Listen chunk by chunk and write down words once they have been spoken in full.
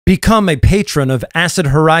Become a patron of Acid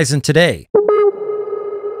Horizon today.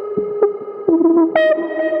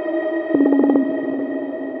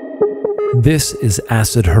 This is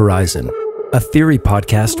Acid Horizon, a theory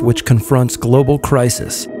podcast which confronts global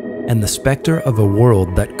crisis and the specter of a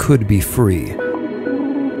world that could be free.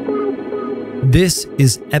 This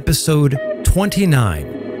is episode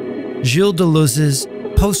 29, Gilles Deleuze's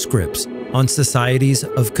Postscripts on Societies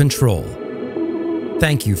of Control.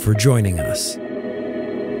 Thank you for joining us.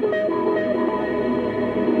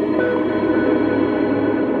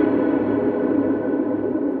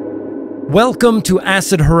 Welcome to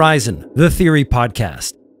Acid Horizon, the theory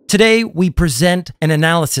podcast. Today, we present an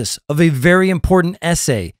analysis of a very important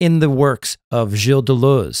essay in the works of Gilles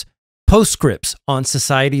Deleuze, Postscripts on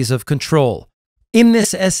Societies of Control. In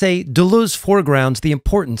this essay, Deleuze foregrounds the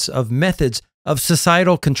importance of methods of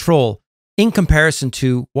societal control in comparison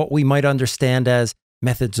to what we might understand as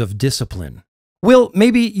methods of discipline. Will,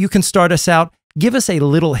 maybe you can start us out, give us a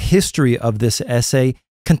little history of this essay,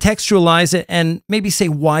 contextualize it, and maybe say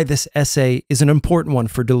why this essay is an important one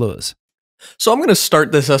for Deleuze. So I'm going to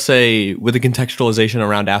start this essay with a contextualization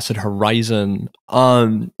around Acid Horizon.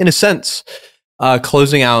 In a sense,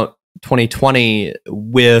 closing out 2020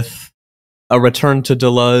 with a return to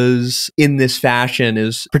Deleuze in this fashion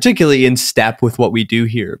is particularly in step with what we do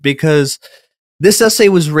here, because this essay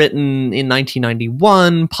was written in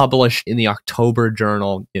 1991, published in the October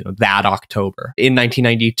journal, that October, in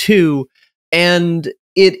 1992, and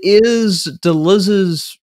it is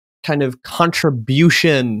Deleuze's kind of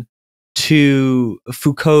contribution to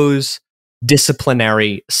Foucault's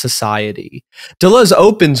disciplinary society. Deleuze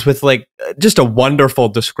opens with just a wonderful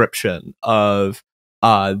description of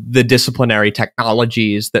the disciplinary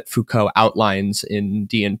technologies that Foucault outlines in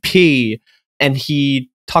D&P, and he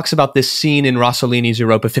talks about this scene in Rossellini's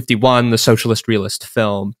Europa 51, the socialist realist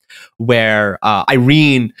film, where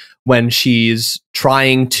Irene, when she's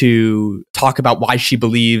trying to talk about why she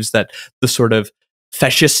believes that the sort of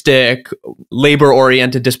fascistic,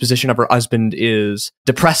 labor-oriented disposition of her husband is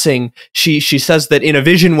depressing, she says that in a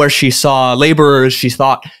vision where she saw laborers, she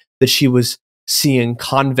thought that she was seeing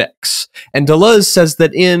convicts. And Deleuze says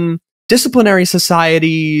that in disciplinary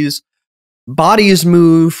societies, bodies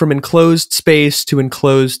move from enclosed space to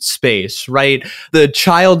enclosed space, right? The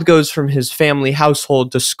child goes from his family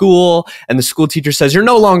household to school, and the school teacher says, you're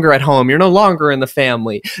no longer at home, you're no longer in the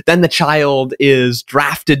family. Then the child is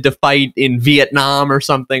drafted to fight in Vietnam or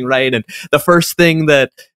something, right? And the first thing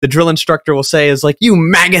that the drill instructor will say is you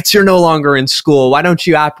maggots, you're no longer in school. Why don't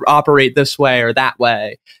you operate this way or that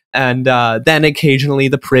way? And then occasionally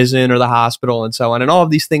the prison or the hospital and so on. And all of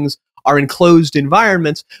these things are enclosed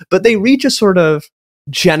environments, but they reach a sort of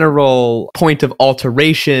general point of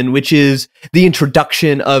alteration, which is the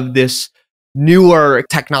introduction of this newer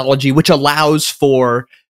technology, which allows for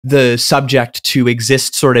the subject to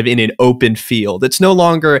exist sort of in an open field. It's no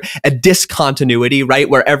longer a discontinuity, right?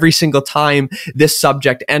 Where every single time this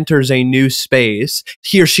subject enters a new space,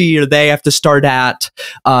 he or she or they have to start at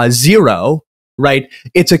zero, right?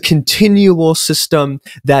 It's a continual system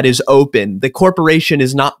that is open. The corporation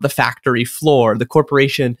is not the factory floor. The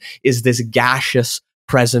corporation is this gaseous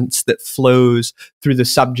presence that flows through the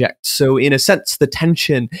subject. So in a sense, the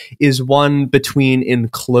tension is one between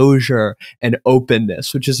enclosure and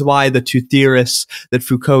openness, which is why the two theorists that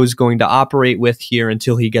Foucault is going to operate with here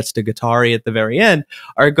until he gets to Guattari at the very end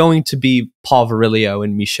are going to be Paul Virilio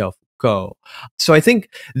and Michel Foucault. So I think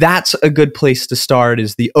that's a good place to start,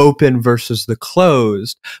 is the open versus the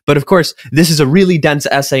closed. But of course, this is a really dense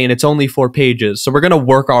essay and it's only 4 pages. So we're going to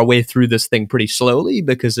work our way through this thing pretty slowly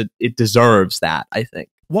because it deserves that, I think.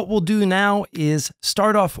 What we'll do now is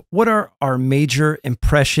start off, what are our major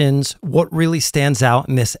impressions? What really stands out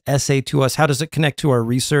in this essay to us? How does it connect to our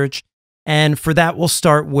research? And for that, we'll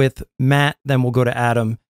start with Matt, then we'll go to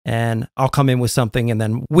Adam, and I'll come in with something, and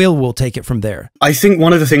then will take it from there. I think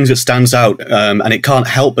one of the things that stands out, and it can't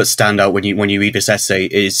help but stand out when you read this essay,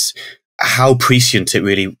 is how prescient it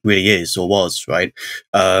really is or was, right?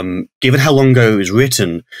 Given how long ago it was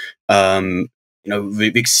written,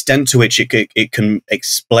 the extent to which it can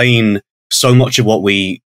explain so much of what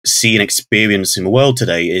we see and experience in the world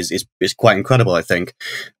today is quite incredible, I think.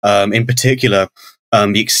 In particular,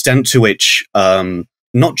 the extent to which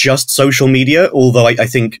not just social media, although I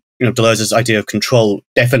think Deleuze's idea of control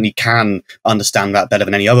definitely can understand that better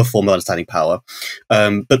than any other form of understanding power,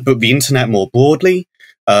 but the internet more broadly,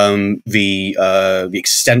 the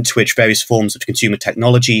extent to which various forms of consumer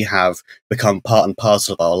technology have become part and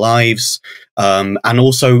parcel of our lives, and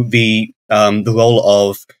also the role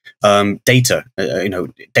of data,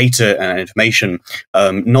 data and information,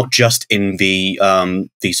 not just in the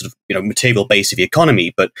sort of material base of the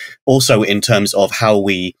economy, but also in terms of how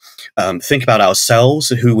we think about ourselves,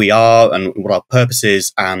 who we are, and what our purpose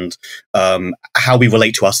is, and how we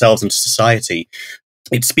relate to ourselves and to society.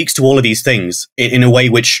 It speaks to all of these things in a way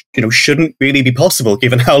which shouldn't really be possible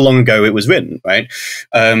given how long ago it was written, right?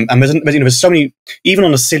 And there's so many, even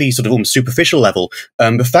on a silly sort of almost superficial level,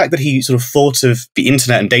 the fact that he sort of thought of the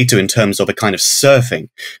internet and data in terms of a kind of surfing.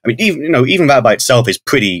 I mean, even that by itself is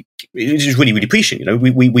pretty. It's just really, really prescient.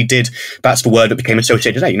 We did. That's the word that became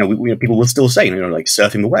associated today. People will still say, like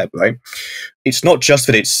surfing the web, right? It's not just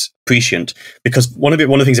that it's prescient, because one of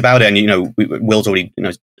the things about it, and Will's already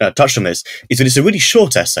touched on this, is that it's a really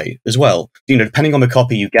short essay as well. Depending on the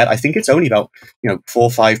copy you get, I think it's only about 4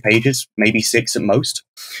 or 5 pages, maybe 6 at most.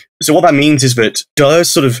 So what that means is that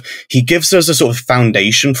Deleuze he gives us a sort of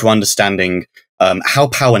foundation for understanding how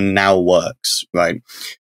power now works, right?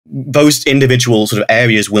 Those individual sort of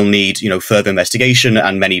areas will need, further investigation,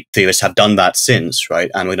 and many theorists have done that since,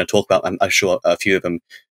 right? And we're going to talk about, I'm sure, a few of them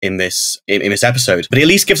in this episode. But it at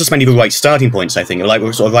least gives us many of the right starting points, I think, like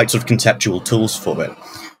right sort of conceptual tools for it.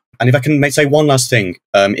 And if I can say one last thing,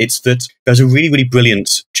 it's that there's a really, really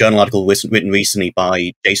brilliant journal article written recently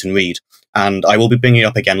by Jason Reed, and I will be bringing it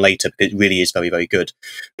up again later, because it really is very, very good.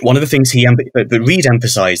 One of the things that Reed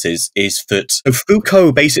emphasizes is that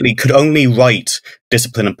Foucault basically could only write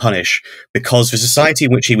Discipline and Punish because the society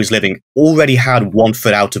in which he was living already had one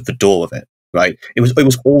foot out of the door of it. Right, it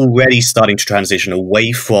was already starting to transition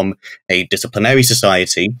away from a disciplinary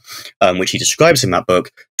society, which he describes in that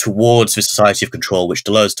book, towards the society of control, which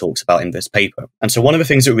Deleuze talks about in this paper. And so one of the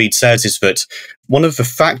things that Reed says is that one of the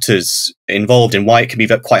factors involved in why it can be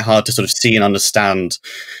quite hard to sort of see and understand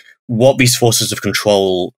what these forces of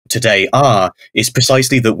control today are is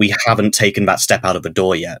precisely that we haven't taken that step out of the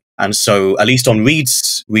door yet. And so, at least on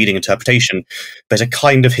Reed's reading interpretation, there's a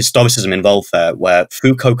kind of historicism involved there, where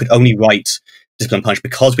Foucault could only write Discipline and Punish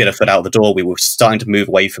because we had a foot out of the door. We were starting to move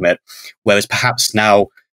away from it, whereas perhaps now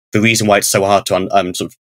the reason why it's so hard to sort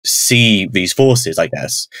of see these forces, I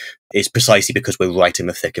guess, is precisely because we're right in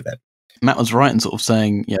the thick of it. Matt was right in sort of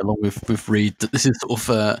saying, along with Reed, that this is sort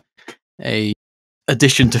of a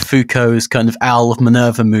addition to Foucault's kind of Owl of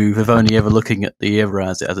Minerva move of only ever looking at the era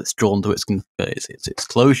as it's drawn to its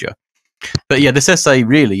closure. But yeah, this essay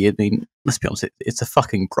really, I mean, let's be honest, it's a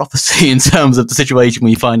fucking prophecy in terms of the situation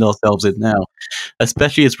we find ourselves in now,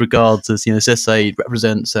 especially as regards as, this essay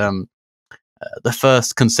represents the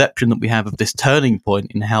first conception that we have of this turning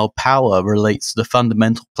point in how power relates to the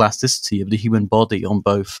fundamental plasticity of the human body on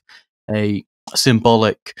both a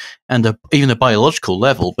symbolic and even a biological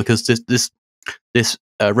level, because this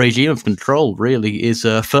regime of control really is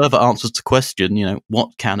a further answer to the question,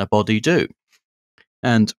 what can a body do?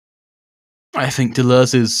 And I think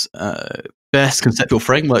Deleuze's best conceptual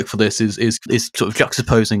framework for this is sort of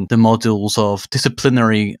juxtaposing the models of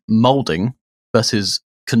disciplinary molding versus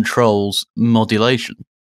control's modulation.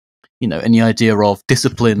 And the idea of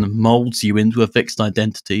discipline molds you into a fixed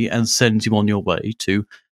identity and sends you on your way to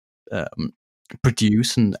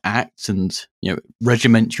produce and act and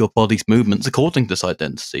regiment your body's movements according to this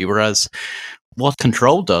identity, whereas what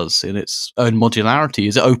control does in its own modularity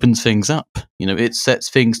is it opens things up. It sets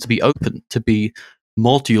things to be open, to be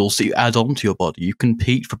modules that you add on to your body. You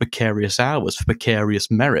compete for precarious hours, for precarious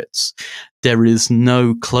merits. There is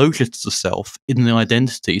no closure to the self in the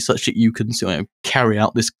identity such that you can carry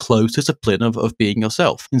out this closed discipline of being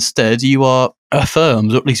yourself. Instead, you are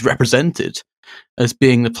affirmed, or at least represented, as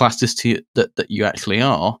being the plasticity that you actually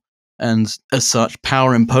are, and as such,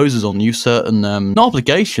 power imposes on you certain not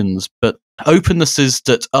obligations, but opennesses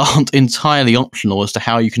that aren't entirely optional as to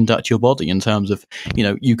how you conduct your body. In terms of,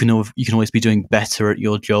 you can always be doing better at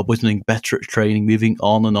your job, or doing better at training, moving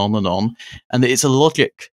on and on and on, and it's a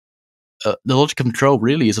logic. The logic of control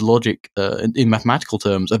really is a logic, in mathematical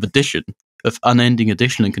terms, of addition, of unending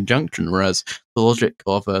addition and conjunction, whereas the logic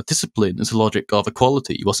of discipline is a logic of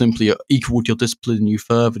equality. You are simply equal to your discipline, and you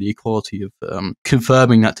further the equality of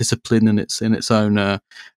confirming that discipline in its own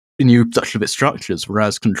new production of its structures,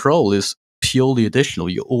 whereas control is purely additional.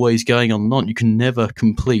 You're always going on and on. You can never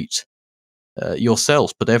complete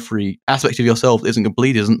yourself, but every aspect of yourself that isn't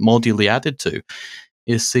complete, isn't modularly added to,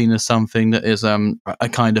 is seen as something that is a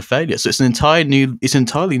kind of failure. So it's an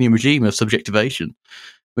entirely new regime of subjectivation,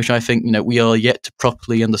 which I think we are yet to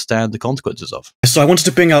properly understand the consequences of. So I wanted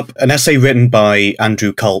to bring up an essay written by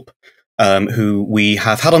Andrew Culp, who we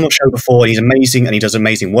have had on the show before. He's amazing and he does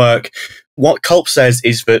amazing work. What Culp says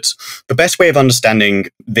is that the best way of understanding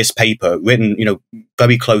this paper, written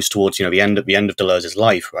very close towards the end of Deleuze's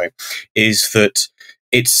life, right, is that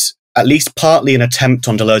it's at least partly an attempt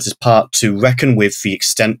on Deleuze's part to reckon with the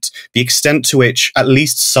extent to which at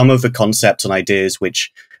least some of the concepts and ideas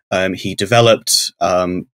which he developed,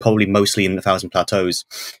 probably mostly in 1,000 Plateaus,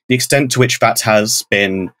 the extent to which that has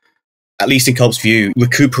been, at least in Culp's view,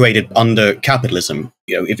 recuperated under capitalism.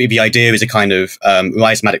 You know, if the idea is a kind of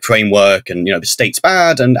rhizomatic framework, and the state's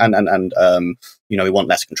bad, and we want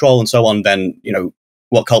less control and so on, then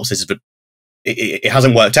what Culp says is that it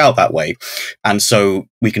hasn't worked out that way, and so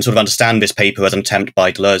we can sort of understand this paper as an attempt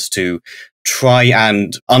by Deleuze to try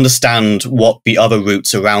and understand what the other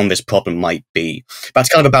routes around this problem might be. That's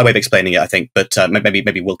kind of a bad way of explaining it, I think, but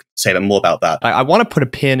maybe we'll say a bit more about that. I want to put a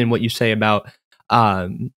pin in what you say about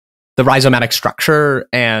the rhizomatic structure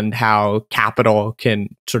and how capital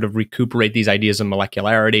can sort of recuperate these ideas of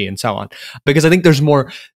molecularity and so on, because I think there's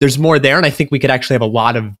more there, and I think we could actually have a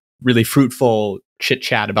lot of really fruitful chit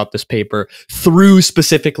chat about this paper through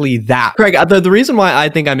specifically that. Craig, the reason why I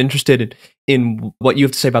think I'm interested in what you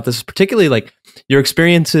have to say about this is particularly like your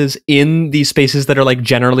experiences in these spaces that are like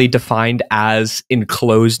generally defined as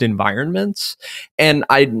enclosed environments. And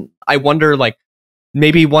I wonder, like,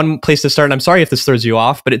 maybe one place to start, and I'm sorry if this throws you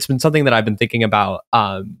off, but it's been something that I've been thinking about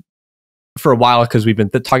for a while, because we've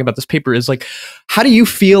been talking about this paper, is like, how do you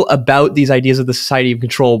feel about these ideas of the society of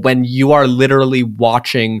control when you are literally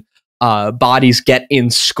watching bodies get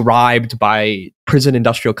inscribed by prison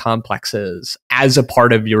industrial complexes as a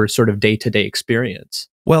part of your sort of day-to-day experience?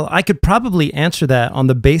 Well, I could probably answer that on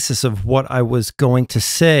the basis of what I was going to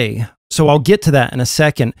say. So I'll get to that in a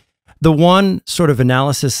second. The one sort of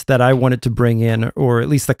analysis that I wanted to bring in, or at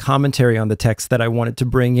least the commentary on the text that I wanted to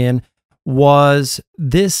bring in, was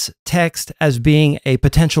this text as being a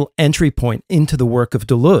potential entry point into the work of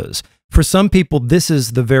Deleuze. For some people, this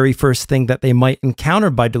is the very first thing that they might encounter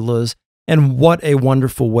by Deleuze, and what a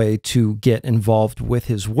wonderful way to get involved with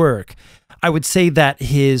his work. I would say that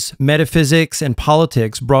his metaphysics and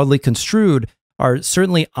politics, broadly construed, are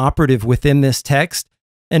certainly operative within this text,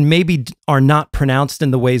 and maybe are not pronounced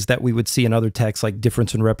in the ways that we would see in other texts like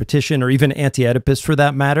Difference and Repetition, or even Anti-Oedipus for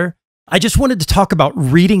that matter. I just wanted to talk about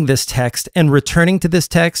reading this text and returning to this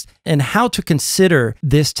text, and how to consider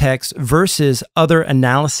this text versus other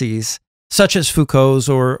analyses, such as Foucault's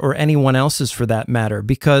or anyone else's for that matter.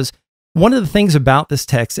 Because one of the things about this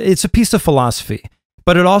text, it's a piece of philosophy,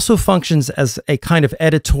 but it also functions as a kind of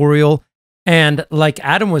editorial. And like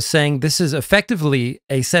Adam was saying, this is effectively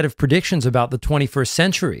a set of predictions about the 21st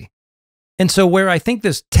century. And so where I think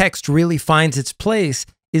this text really finds its place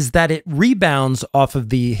is that it rebounds off of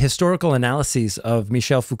the historical analyses of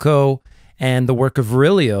Michel Foucault and the work of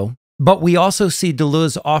Virilio, but we also see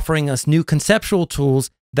Deleuze offering us new conceptual tools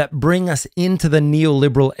that bring us into the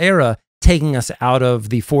neoliberal era, taking us out of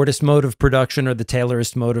the Fordist mode of production or the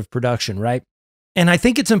Taylorist mode of production, right? And I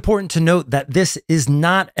think it's important to note that this is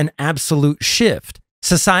not an absolute shift.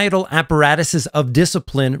 Societal apparatuses of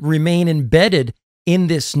discipline remain embedded in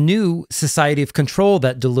this new society of control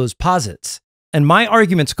that Deleuze posits. And my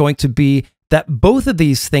argument's going to be that both of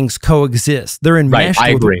these things coexist. They're enmeshed,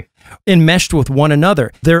 enmeshed with one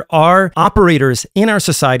another. There are operators in our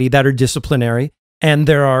society that are disciplinary, and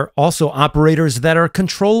there are also operators that are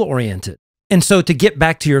control-oriented. And so to get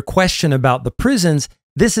back to your question about the prisons,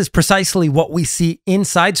 this is precisely what we see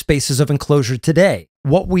inside spaces of enclosure today.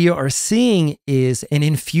 What we are seeing is an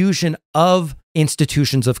infusion of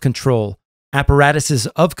institutions of control, apparatuses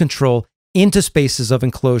of control, into spaces of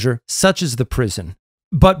enclosure, such as the prison.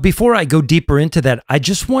 But before I go deeper into that, I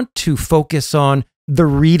just want to focus on the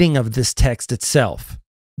reading of this text itself.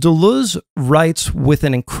 Deleuze writes with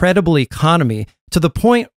an incredible economy, to the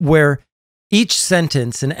point where each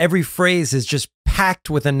sentence and every phrase is just packed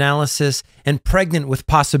with analysis and pregnant with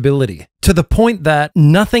possibility, to the point that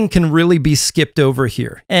nothing can really be skipped over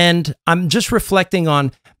here. And I'm just reflecting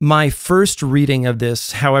on my first reading of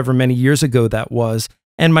this, however many years ago that was,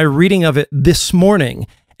 and my reading of it this morning,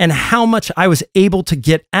 and how much I was able to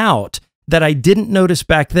get out that I didn't notice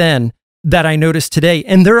back then that I noticed today.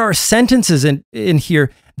 And there are sentences in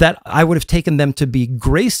here that I would have taken them to be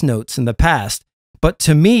grace notes in the past. But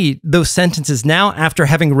to me, those sentences now, after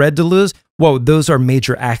having read Deleuze, whoa, those are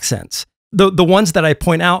major accents. The ones that I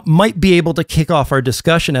point out might be able to kick off our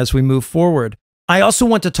discussion as we move forward. I also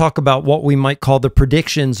want to talk about what we might call the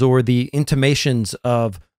predictions or the intimations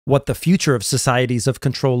of what the future of societies of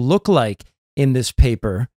control look like in this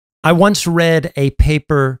paper. I once read a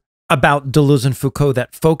paper about Deleuze and Foucault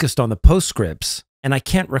that focused on the postscripts, and I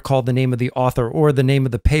can't recall the name of the author or the name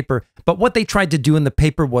of the paper, but what they tried to do in the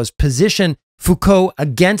paper was position Foucault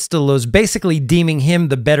against Deleuze, basically deeming him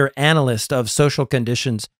the better analyst of social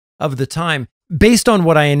conditions of the time. based on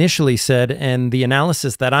what I initially said and the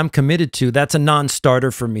analysis that I'm committed to, that's a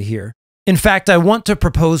non-starter for me here. In fact, I want to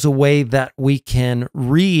propose a way that we can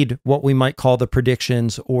read what we might call the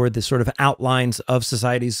predictions or the sort of outlines of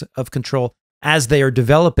societies of control as they are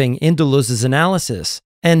developing in Deleuze's analysis.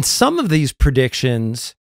 And some of these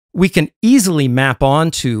predictions we can easily map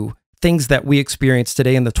onto things that we experience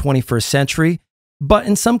today in the 21st century. But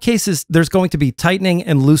in some cases, there's going to be tightening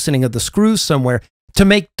and loosening of the screws somewhere to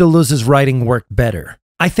make Deleuze's writing work better.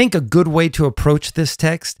 I think a good way to approach this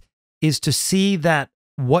text is to see that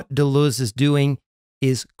what Deleuze is doing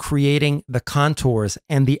is creating the contours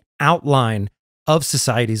and the outline of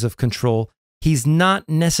societies of control. He's not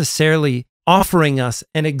necessarily offering us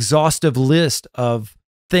an exhaustive list of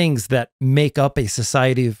things that make up a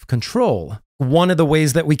society of control. One of the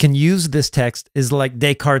ways that we can use this text is like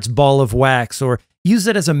Descartes' ball of wax, or use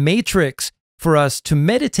it as a matrix for us to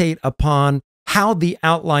meditate upon how the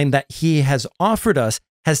outline that he has offered us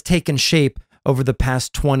has taken shape over the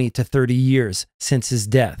past 20 to 30 years since his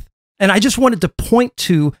death. And I just wanted to point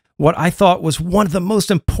to what I thought was one of the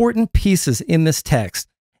most important pieces in this text.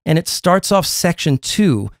 And it starts off section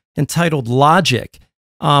 2, entitled Logic.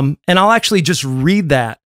 And I'll actually just read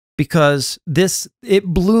that because it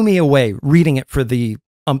blew me away reading it for the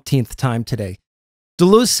umpteenth time today.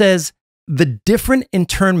 Deleuze says, the different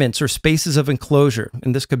internments or spaces of enclosure,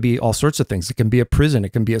 and this could be all sorts of things. It can be a prison,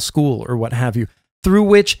 it can be a school, or what have you, through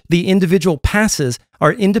which the individual passes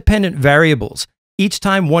are independent variables. Each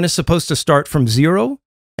time one is supposed to start from zero,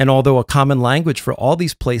 and although a common language for all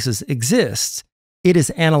these places exists, it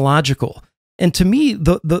is analogical. And to me,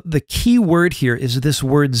 the key word here is this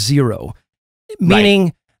word zero,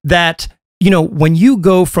 meaning that, when you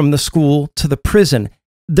go from the school to the prison,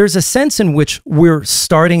 there's a sense in which we're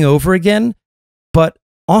starting over again, but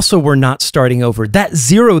also we're not starting over. That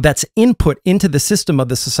zero that's input into the system of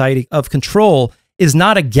the society of control is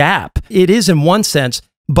not a gap. It is in one sense,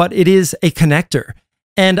 but it is a connector.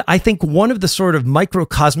 And I think one of the sort of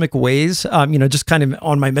microcosmic ways, just kind of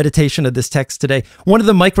on my meditation of this text today, one of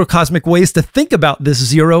the microcosmic ways to think about this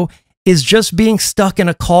zero is just being stuck in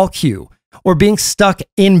a call queue or being stuck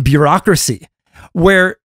in bureaucracy,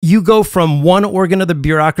 where you go from one organ of the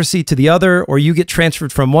bureaucracy to the other, or you get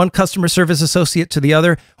transferred from one customer service associate to the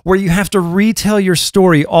other, where you have to retell your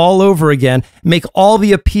story all over again, make all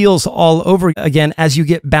the appeals all over again as you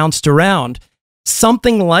get bounced around.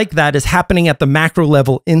 Something like that is happening at the macro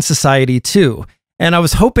level in society too. And I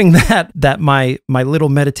was hoping that my little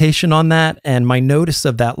meditation on that and my notice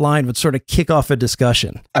of that line would sort of kick off a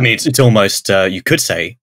discussion. I mean, it's almost, you could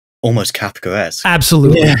say, almost Kafkaesque.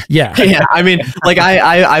 Absolutely. Yeah. Yeah. I mean, like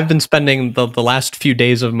I've been spending the last few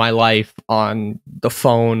days of my life on the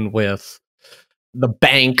phone with the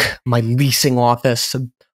bank, my leasing office,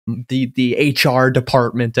 the HR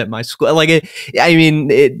department at my school. Like,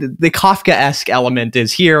 the Kafkaesque element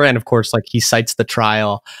is here. And of course, like, he cites the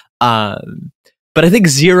trial. But I think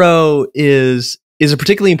zero is a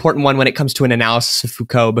particularly important one when it comes to an analysis of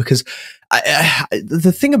Foucault, because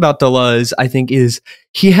the thing about Deleuze, I think, is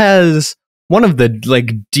he has one of the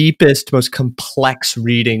deepest, most complex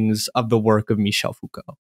readings of the work of Michel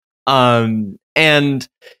Foucault. And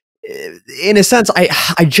in a sense,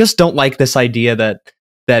 I just don't like this idea that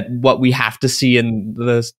what we have to see in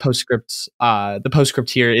the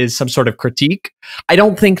postscript here is some sort of critique. I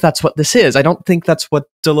don't think that's what this is. I don't think that's what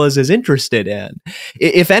Deleuze is interested in.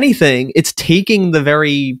 If anything, it's taking the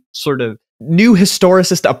very sort of new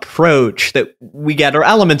historicist approach that we get, or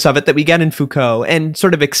elements of it that we get in Foucault, and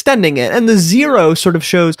sort of extending it. And the zero sort of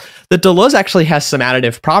shows that Deleuze actually has some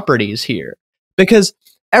additive properties here, because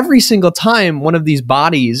every single time one of these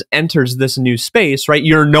bodies enters this new space, right,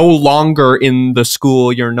 you're no longer in the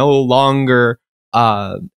school, you're no longer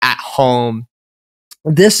at home.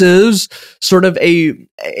 This is sort of a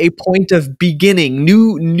point of beginning.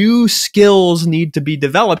 New skills need to be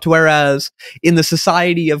developed, whereas in the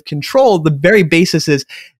society of control, the very basis is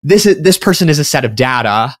this person is a set of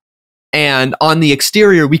data, and on the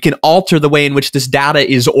exterior, we can alter the way in which this data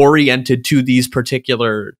is oriented to these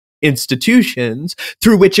particular institutions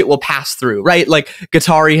through which it will pass through, right? Like,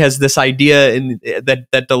 Guattari has this idea that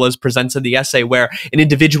Deleuze presents in the essay, where an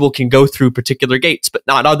individual can go through particular gates, but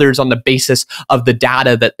not others, on the basis of the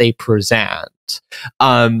data that they present.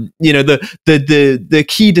 The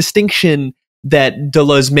key distinction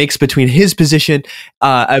Deleuze makes between his position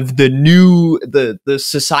of the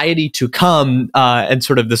society to come and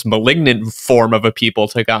sort of this malignant form of a people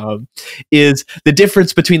to come is the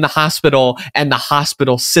difference between the hospital and the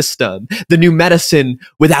hospital system, the new medicine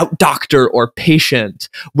without doctor or patient,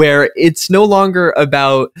 where it's no longer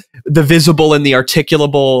about the visible and the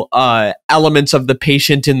articulable elements of the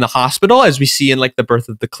patient in the hospital, as we see in like The Birth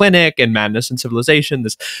of the Clinic and Madness and Civilization,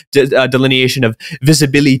 this delineation of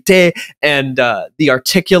visibilité and the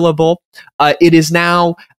articulable. It is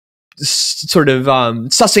now sort of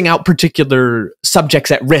sussing out particular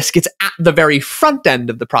subjects at risk. It's at the very front end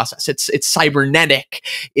of the process. It's cybernetic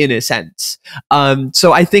in a sense.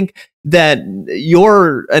 So I think that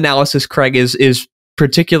your analysis, Craig, is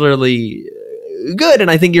particularly good, and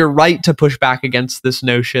I think you're right to push back against this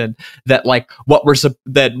notion that like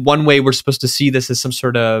that one way we're supposed to see this as some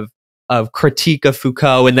sort of critique of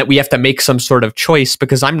Foucault, and that we have to make some sort of choice,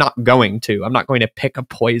 because I'm not going to pick a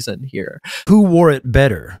poison here. Who wore it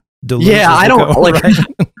better? Deleuze, yeah, I don't Foucault, like. right?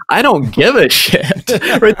 I don't give a shit.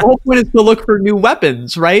 Right? The whole point is to look for new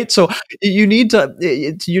weapons, right? So you need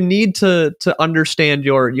to understand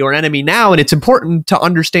your enemy now, and it's important to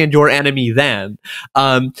understand your enemy then.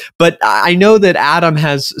 But I know that Adam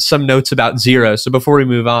has some notes about Zero. So before we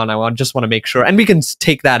move on, I just want to make sure, and we can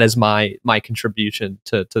take that as my contribution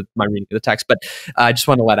to my reading of the text. But I just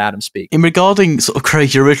want to let Adam speak. In regarding sort of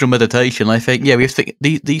Craig's original meditation, I think we have to think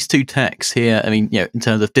these two texts here. I mean, in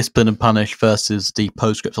terms of discipline and punish versus the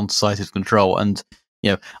Postscript on society's control, and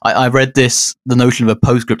I read the notion of a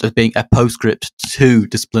postscript as being a postscript to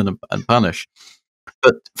discipline and punish,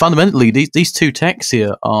 but fundamentally these two texts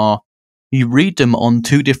here you read them on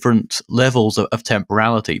two different levels of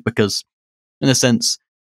temporality, because in a sense,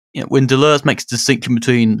 when Deleuze makes a distinction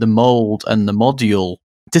between the mold and the module,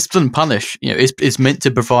 discipline and punish is meant to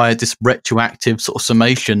provide this retroactive sort of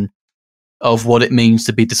summation of what it means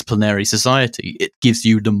to be disciplinary society. It gives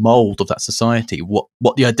you the mold of that society, what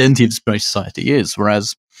the identity of disciplinary society is.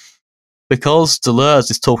 Whereas, because Deleuze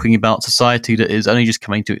is talking about society that is only just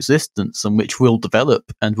coming to existence and which will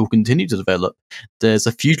develop and will continue to develop, there's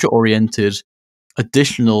a future-oriented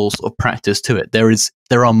additional sort of practice to it. There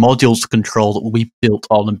are modules to control that will be built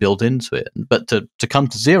on and built into it. But to come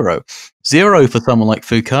to zero for someone like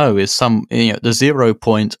Foucault is the 0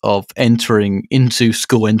 point of entering into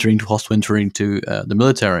school, entering to hospital, entering to the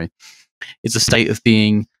military, is a state of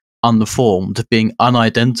being unformed, of being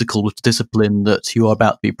unidentical with the discipline that you are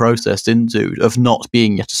about to be processed into, of not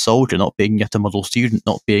being yet a soldier, not being yet a model student,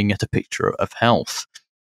 not being yet a picture of health.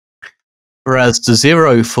 Whereas the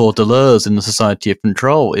 0 for Deleuze in the Society of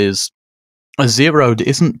Control is a 0 that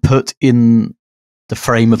isn't put in the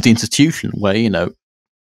frame of the institution, where the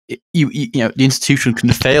institution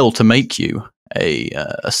can fail to make you a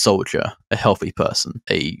soldier, a healthy person,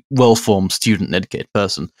 a well-formed student, and educated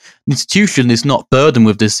person. The institution is not burdened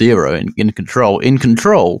with this 0 in control. In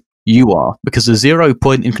control, you are, because the 0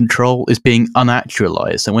 point in control is being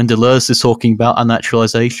unactualized. And when Deleuze is talking about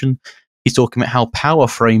unactualization, he's talking about how power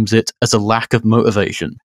frames it as a lack of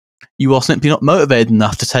motivation. You are simply not motivated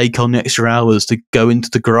enough to take on the extra hours, to go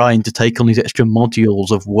into the grind, to take on these extra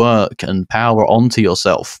modules of work and power onto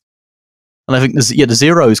yourself. And I think the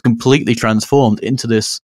 0 is completely transformed into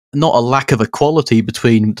this, not a lack of equality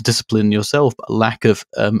between the discipline and yourself, but a lack of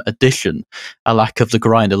addition, a lack of the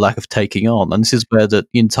grind, a lack of taking on. And this is where the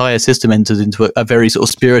entire system enters into a very sort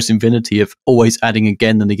of spurious infinity of always adding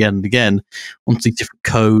again and again and again onto these different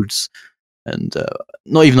codes, and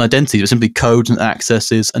not even identities, but simply codes and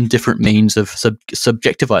accesses and different means of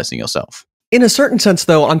subjectivizing yourself. In a certain sense,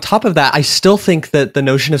 though, on top of that, I still think that the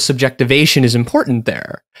notion of subjectivation is important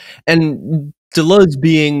there. And Deleuze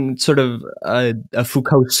being sort of a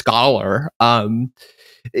Foucault scholar,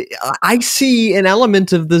 I see an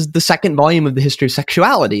element of the second volume of the History of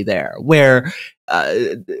Sexuality there, where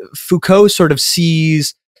Foucault sort of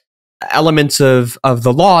sees elements of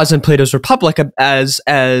the laws in Plato's Republic as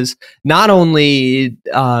not only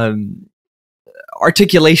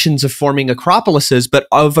articulations of forming acropolises, but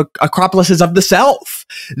of acropolises of the self,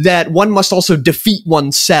 that one must also defeat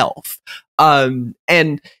oneself. And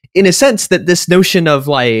in a sense, that this notion of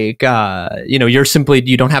like, you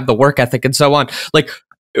don't have the work ethic and so on, like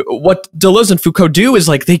what Deleuze and Foucault do is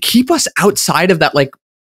like, they keep us outside of that, like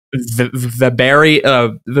Weberian,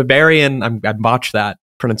 I botched that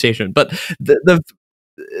pronunciation, but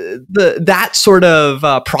that sort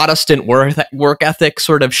of Protestant work ethic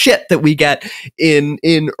sort of shit that we get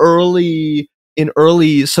in early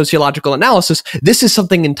sociological analysis. This is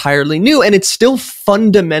something entirely new, and it's still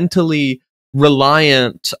fundamentally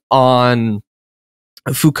reliant on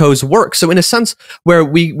Foucault's work. So in a sense where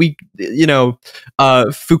we you know,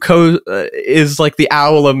 Foucault is like the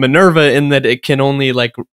owl of Minerva in that it can only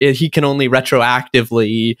he can only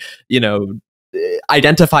retroactively, you know,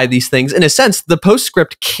 identify these things. In a sense, the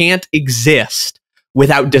Postscript can't exist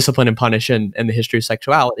without discipline and punish and the history of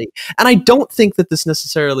sexuality. And I don't think that this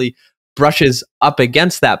necessarily brushes up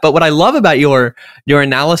against that. But what I love about your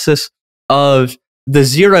analysis of the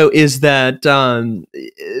zero is that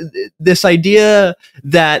this idea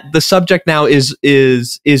that the subject now is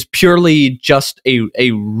purely just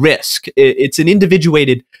a risk. It's an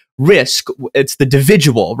individuated risk. It's the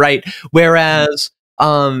individual, right? Whereas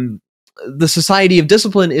the society of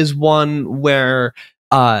discipline is one where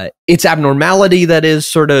it's abnormality that is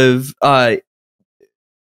sort of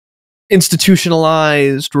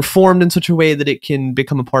institutionalized, reformed in such a way that it can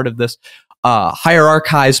become a part of this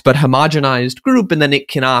hierarchized but homogenized group, and then it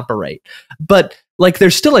can operate. But like,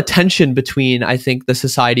 there's still a tension between, I think, the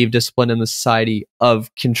society of discipline and the society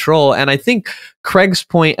of control. And I think Craig's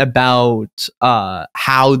point about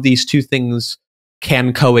how these two things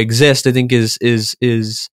can coexist, I think, is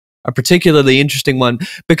a particularly interesting one,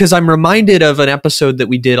 because I'm reminded of an episode that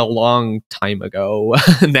we did a long time ago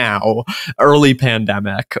now, early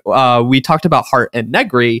pandemic. We talked about Hart and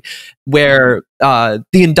Negri, where the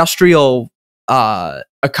industrial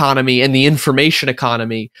economy and the information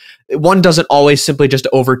economy, one doesn't always simply just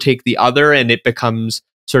overtake the other and it becomes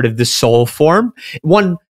sort of the sole form.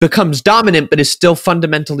 One becomes dominant, but is still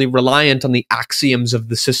fundamentally reliant on the axioms of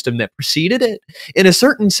the system that preceded it. In a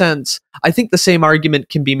certain sense, I think the same argument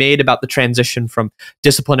can be made about the transition from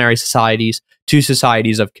disciplinary societies to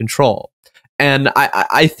societies of control. And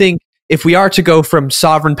I think if we are to go from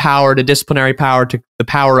sovereign power to disciplinary power to the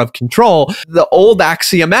power of control, the old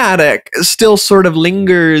axiomatic still sort of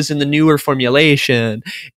lingers in the newer formulation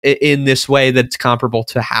in this way that's comparable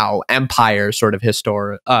to how empire sort of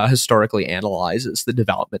historically analyzes the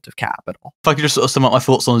development of capital. If I could just sort of sum up my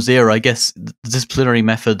thoughts on zero, I guess the disciplinary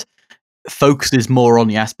method focuses more on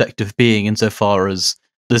the aspect of being, insofar as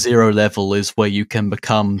the zero level is where you can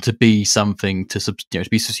become to be something, to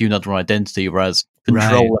be subsumed another identity, whereas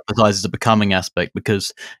control emphasizes the becoming aspect,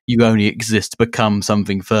 because you only exist to become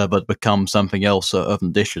something further, to become something else of an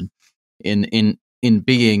addition. In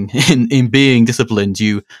being disciplined,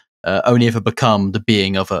 you only ever become the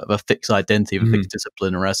being of a fixed identity, of a fixed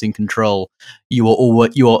discipline, whereas in control, you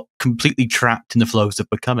are completely trapped in the flows of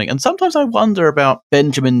becoming. And sometimes I wonder about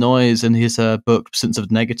Benjamin Noyes in his book Sense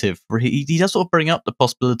of Negative, where he does sort of bring up the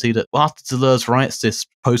possibility that after Deleuze writes this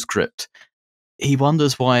Postscript, he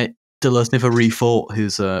wonders why Deleuze never rethought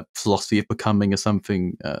his philosophy of becoming as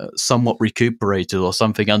something somewhat recuperated or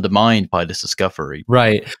something undermined by this discovery.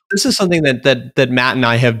 Right. This is something that Matt and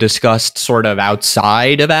I have discussed sort of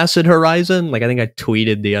outside of Acid Horizon. Like, I think I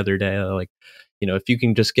tweeted the other day, like, you know, if you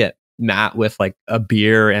can just get Matt with like a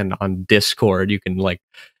beer and on Discord, you can like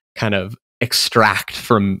kind of extract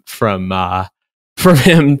from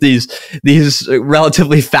him these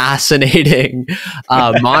relatively fascinating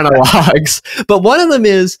monologues. But one of them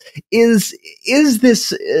is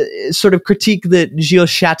this sort of critique that Gilles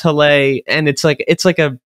Châtelet, and it's like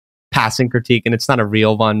a passing critique, and it's not a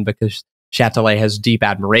real one because Châtelet has deep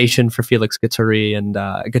admiration for Félix Guattari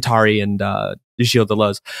and Gilles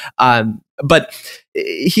Deleuze. But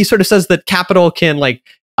he sort of says that capital can like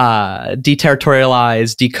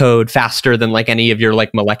deterritorialize, decode faster than like any of your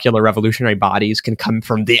like molecular revolutionary bodies can come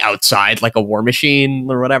from the outside, like a war machine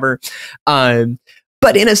or whatever.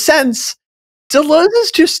 But in a sense, Deleuze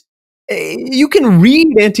is just, you can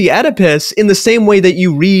read Anti-Oedipus in the same way that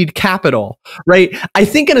you read Capital, right? I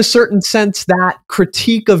think in a certain sense that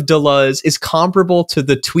critique of Deleuze is comparable to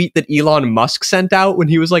the tweet that Elon Musk sent out when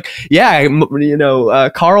he was like, yeah, you know,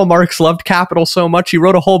 Karl Marx loved Capital so much he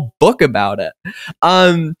wrote a whole book about it.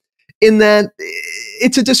 In that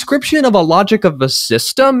it's a description of a logic of a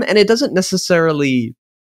system, and it doesn't necessarily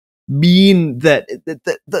mean that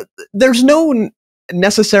there's no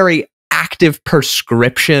necessary active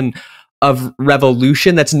prescription of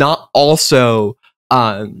revolution that's not also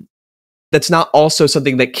something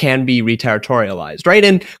that can be reterritorialized, right?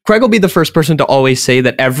 And Craig will be the first person to always say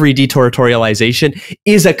that every deterritorialization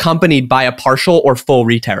is accompanied by a partial or full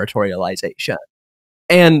reterritorialization.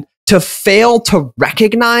 And to fail to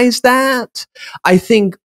recognize that, I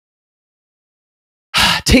think,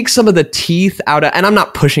 take some of the teeth out of, and I'm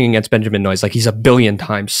not pushing against Benjamin Noyes, like he's a billion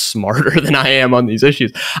times smarter than I am on these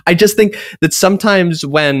issues. I just think that sometimes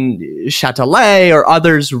when Châtelet or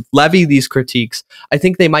others levy these critiques, I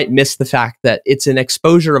think they might miss the fact that it's an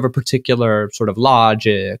exposure of a particular sort of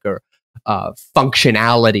logic or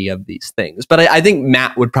functionality of these things. But I think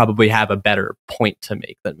Matt would probably have a better point to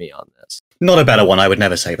make than me on this. Not a better one. I would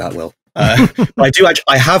never say that, Will. But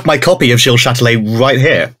I have my copy of Gilles Châtelet right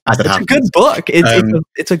here. As it happens. A good book.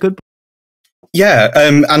 It's a good book. Yeah,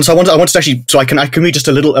 and so I wanted to actually, so I can read just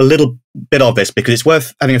a little bit of this because it's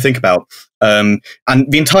worth having a think about. And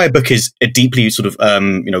the entire book is a deeply sort of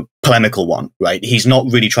polemical one, right? He's not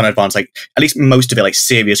really trying to advance at least most of it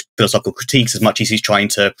serious philosophical critiques as much as he's trying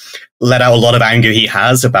to let out a lot of anger he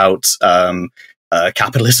has about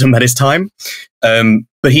capitalism at his time.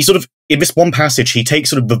 But he sort of, in this one passage, he takes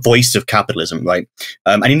sort of the voice of capitalism, right?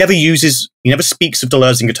 And he never speaks of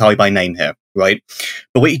Deleuze and Guattari by name here, right?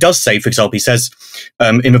 But what he does say, for example, he says,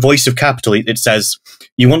 in the voice of capital, it says,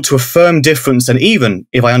 you want to affirm difference and even,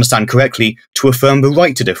 if I understand correctly, to affirm the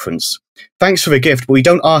right to difference. Thanks for the gift, but we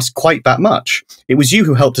don't ask quite that much. It was you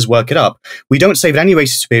who helped us work it up. We don't say that any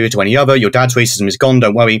race is superior to any other. Your dad's racism is gone,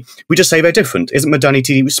 don't worry. We just say they're different. Isn't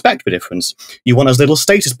modernity respect the difference? You want as little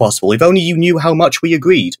state as possible. If only you knew how much we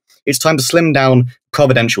agreed. It's time to slim down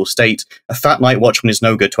providential state. A fat night watchman is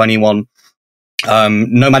no good to anyone.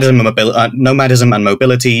 Nomadism and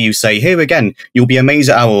mobility, you say, here again, you'll be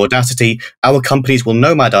amazed at our audacity. Our companies will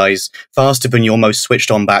nomadize faster than your most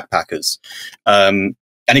switched-on backpackers.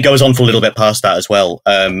 And it goes on for a little bit past that as well.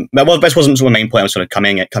 This wasn't sort of the main point I was sort of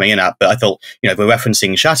coming in at, but I thought, if we're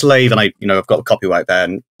referencing Châtelet, then I've got a copyright there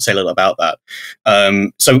and say a little about that.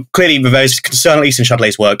 So clearly there's concern, at least in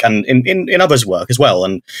Châtelet's work and in others' work as well,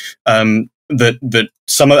 and that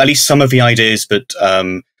at least some of the ideas that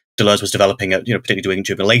Deleuze was developing, particularly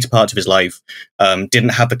during the later parts of his life, didn't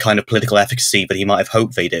have the kind of political efficacy that he might have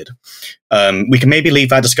hoped they did. We can maybe leave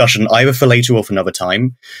that discussion either for later or for another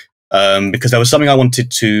time. Because there was something I wanted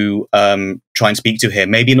to try and speak to here.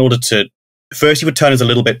 Maybe in order to first, return us a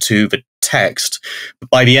little bit to the text, but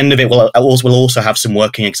by the end of it, we'll also have some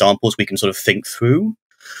working examples we can sort of think through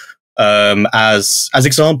as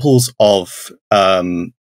examples of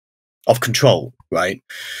control, right?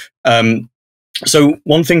 So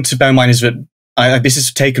one thing to bear in mind is that this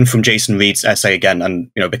is taken from Jason Reed's essay again, and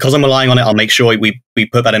because I'm relying on it, I'll make sure we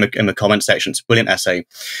put that in the comment section. It's a brilliant essay.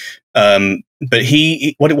 But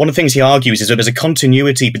one of the things he argues is that there's a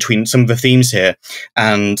continuity between some of the themes here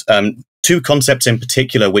and two concepts in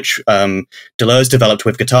particular, which Deleuze developed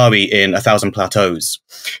with Guattari in 1,000 Plateaus,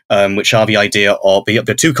 which are the idea of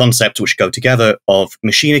the two concepts which go together of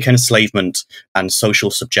machinic enslavement and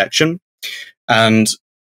social subjection. And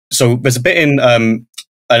so there's a bit in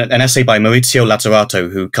an essay by Maurizio Lazzarato,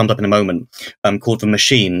 who comes up in a moment, called The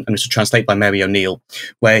Machine, and it's to translate by Mary O'Neill,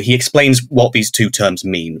 where he explains what these two terms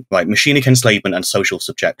mean, right? Machinic enslavement and social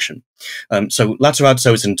subjection. So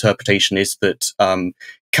Lazzarato's interpretation is that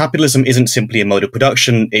capitalism isn't simply a mode of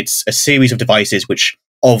production, it's a series of devices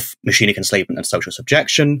of machinic enslavement and social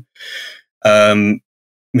subjection.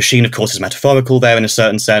 Machine, of course, is metaphorical there in a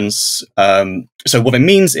certain sense. So what it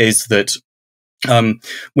means is that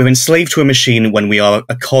we're enslaved to a machine when we are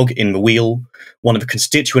a cog in the wheel, one of the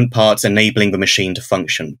constituent parts enabling the machine to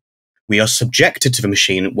function. We are subjected to the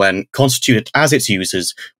machine when, constituted as its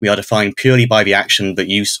users, we are defined purely by the action that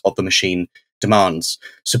use of the machine demands.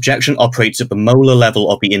 Subjection operates at the molar level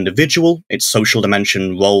of the individual, its social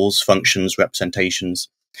dimension, roles, functions, representations.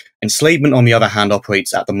 Enslavement, on the other hand,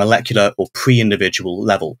 operates at the molecular or pre-individual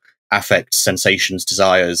level, affects, sensations,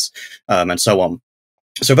 desires, and so on.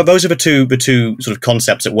 So those are the two sort of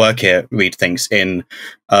concepts at work here, Reed thinks, in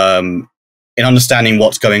understanding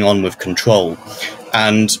what's going on with control.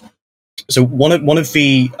 And so one of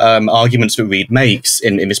the arguments that Reed makes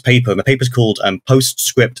in this paper, the paper's called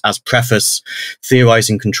Postscript as Preface,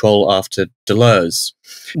 Theorizing Control After Deleuze.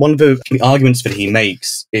 One of the arguments that he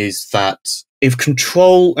makes is that if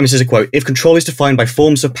control, and this is a quote, if control is defined by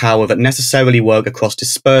forms of power that necessarily work across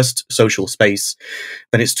dispersed social space,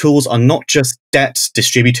 then its tools are not just debt,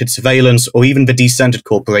 distributed surveillance, or even the decentered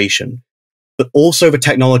corporation, but also the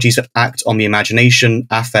technologies that act on the imagination,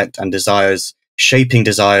 affect, and desires, shaping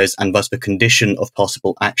desires, and thus the condition of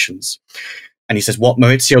possible actions. And he says what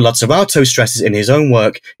Maurizio Lazzarato stresses in his own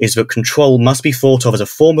work is that control must be thought of as a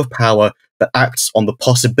form of power that acts on the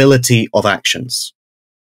possibility of actions.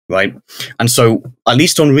 Right, and so at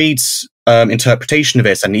least on Reed's interpretation of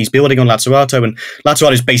this, and he's building on Lazzarato, and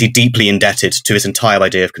Lazzarato is basically deeply indebted to his entire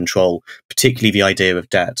idea of control, particularly the idea of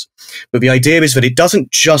debt. But the idea is that it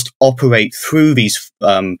doesn't just operate through these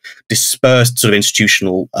dispersed sort of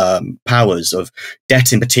institutional powers. Of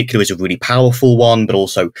debt in particular is a really powerful one, but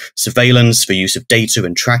also surveillance, the use of data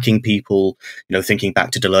and tracking people. Thinking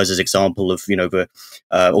back to Deleuze's example of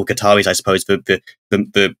or Guattari's, I suppose, the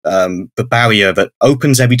barrier that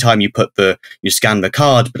opens every time you scan the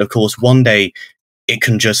card, but of course one day it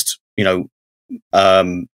can just you know,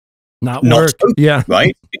 Not not work. open, Yeah.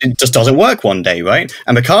 right? It just doesn't work one day, right?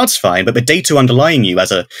 And the card's fine, but the data underlying you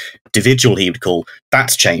as a individual, he would call,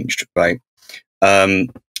 that's changed, right?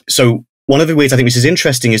 So one of the ways I think this is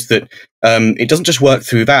interesting is that it doesn't just work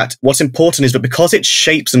through that. What's important is that because it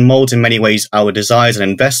shapes and molds in many ways our desires and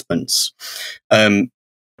investments,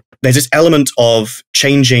 there's this element of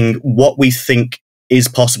changing what we think is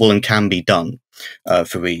possible and can be done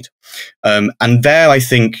for Reid. And there, I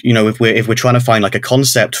think, you know, if we're trying to find like a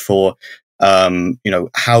concept for, you know,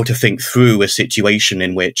 how to think through a situation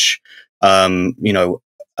in which, you know,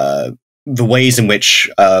 the ways in which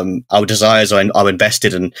our desires are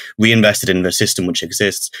invested and reinvested in the system which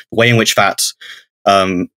exists, the way in which that,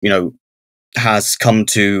 you know, has come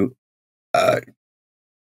to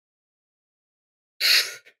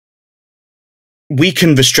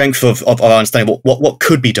weaken the strength of our understanding of what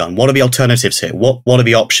could be done. What are the alternatives here? What are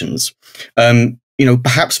the options? You know,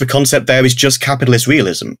 perhaps the concept there is just capitalist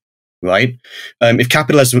realism, right? If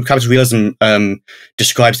capitalist realism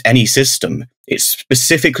describes any system, it's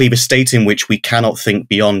specifically the state in which we cannot think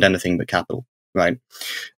beyond anything but capital, right?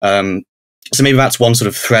 So maybe that's one sort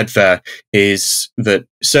of thread there, is that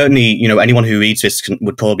certainly, you know, anyone who reads this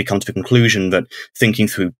would probably come to the conclusion that thinking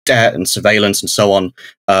through debt and surveillance and so on,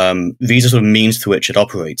 these are sort of means through which it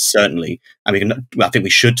operates, certainly. And I think we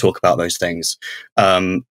should talk about those things.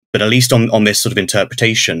 But at least on this sort of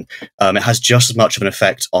interpretation, it has just as much of an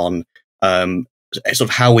effect on sort of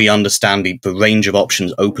how we understand the range of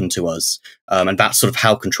options open to us. And that's sort of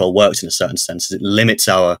how control works in a certain sense. It limits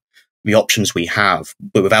the options we have,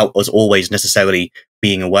 but without us always necessarily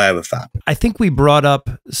being aware of that. I think we brought up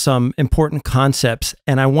some important concepts,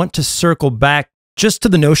 and I want to circle back just to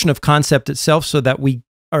the notion of concept itself so that we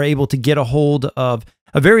are able to get a hold of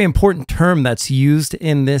a very important term that's used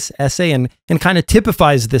in this essay and kind of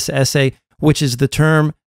typifies this essay, which is the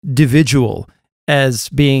term dividual, as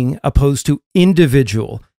being opposed to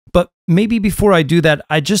individual. But maybe before I do that,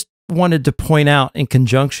 I just wanted to point out, in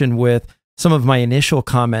conjunction with some of my initial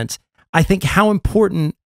comments, I think how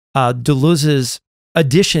important Deleuze's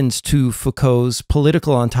additions to Foucault's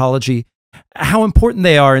political ontology, how important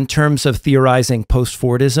they are in terms of theorizing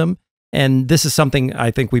post-Fordism. And this is something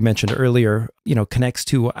I think we mentioned earlier, you know, connects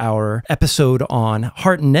to our episode on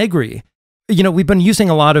Hart and Negri. You know, we've been using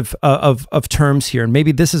a lot of terms here, and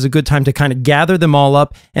maybe this is a good time to kind of gather them all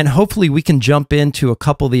up, and hopefully we can jump into a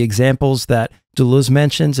couple of the examples that Deleuze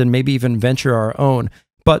mentions and maybe even venture our own.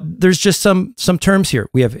 But there's just some terms here.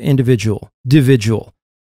 We have individual, dividual,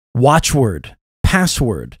 watchword,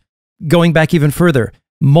 password, going back even further,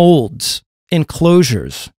 molds,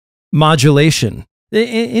 enclosures, modulation.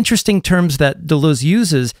 Interesting terms that Deleuze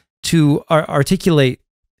uses to articulate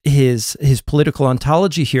his political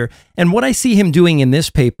ontology here. And what I see him doing in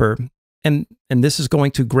this paper, and this is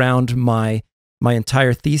going to ground my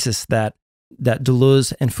entire thesis that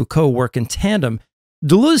Deleuze and Foucault work in tandem.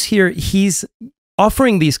 Deleuze here, he's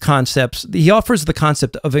offering these concepts. He offers the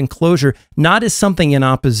concept of enclosure not as something in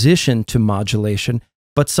opposition to modulation,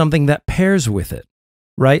 but something that pairs with it,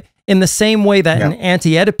 right? In the same way that in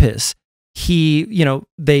Anti-Oedipus,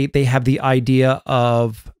 they have the idea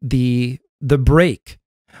of the break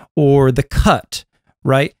or the cut,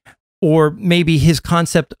 right? Or maybe his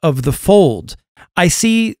concept of the fold. I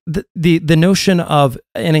see the notion of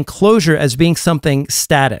an enclosure as being something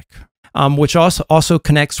static, which also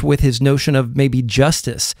connects with his notion of maybe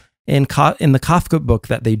justice in the Kafka book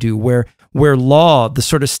that they do, where law, the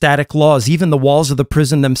sort of static laws, even the walls of the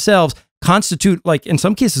prison themselves, constitute, like in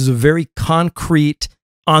some cases, a very concrete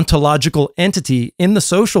ontological entity in the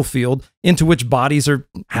social field into which bodies are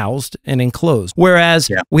housed and enclosed.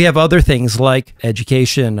 Whereas we have other things like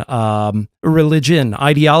education, religion,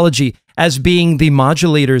 ideology as being the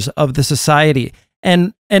modulators of the society.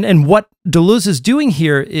 And what Deleuze is doing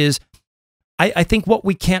here is, I think what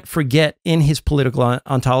we can't forget in his political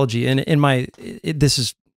ontology, and this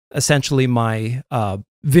is essentially my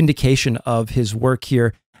vindication of his work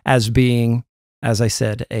here as being, as I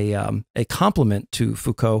said, a complement to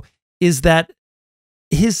Foucault, is that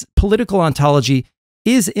his political ontology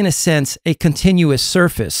is, in a sense, a continuous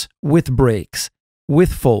surface with breaks,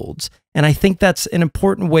 with folds. And I think that's an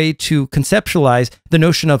important way to conceptualize the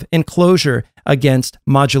notion of enclosure against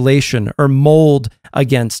modulation, or mold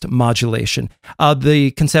against modulation,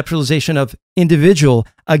 the conceptualization of individual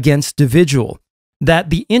against dividual, that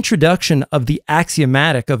the introduction of the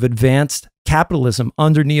axiomatic of advanced capitalism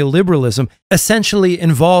under neoliberalism essentially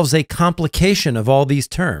involves a complication of all these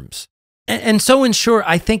terms. And so, in short,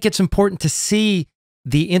 I think it's important to see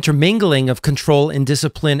the intermingling of control and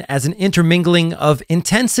discipline as an intermingling of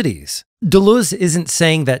intensities, Deleuze isn't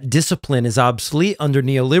saying that discipline is obsolete under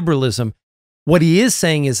neoliberalism. What he is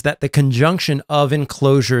saying is that the conjunction of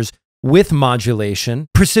enclosures with modulation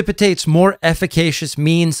precipitates more efficacious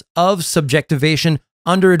means of subjectivation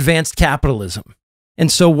under advanced capitalism.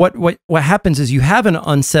 And so what happens is you have an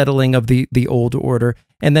unsettling of the old order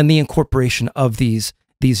and then the incorporation of these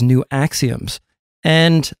new axioms.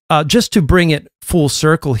 And just to bring it full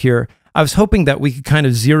circle here, I was hoping that we could kind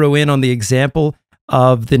of zero in on the example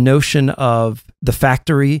of the notion of the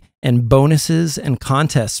factory and bonuses and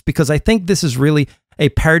contests, because I think this is really a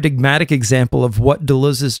paradigmatic example of what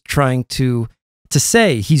Deleuze is trying to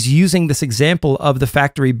say. He's using this example of the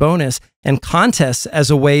factory bonus and contests as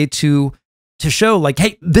a way to show like,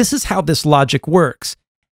 hey, this is how this logic works.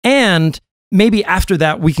 And maybe after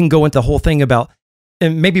that, we can go into the whole thing about,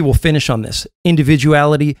 and maybe we'll finish on this,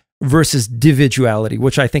 individuality versus dividuality,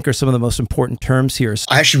 which I think are some of the most important terms here.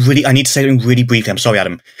 I need to say something really briefly. I'm sorry,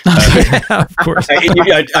 Adam. Yeah, of course. I think you're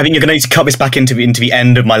going to need to cut this back into the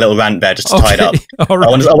end of my little rant there, just to tie it up. All right.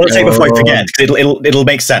 I want to say before I forget, because it'll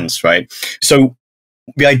make sense, right? So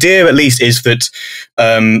the idea, at least, is that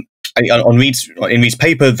in Reid's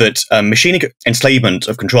paper, that machine enslavement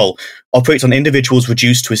of control operates on individuals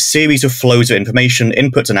reduced to a series of flows of information,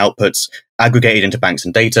 inputs and outputs, aggregated into banks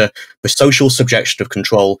and data. The social subjection of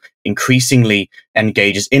control increasingly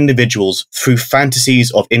engages individuals through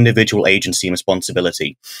fantasies of individual agency and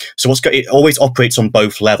responsibility. So it always operates on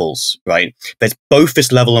both levels, right? There's both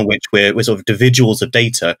this level in which we're sort of individuals of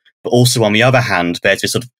data, but also on the other hand, there's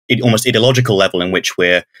this sort of almost ideological level in which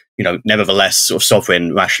we're, nevertheless sort of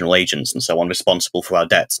sovereign, rational agents and so on, responsible for our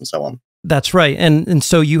debts and so on. That's right. And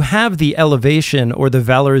so you have the elevation or the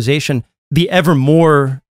valorization, the ever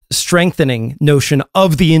more strengthening notion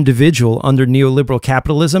of the individual under neoliberal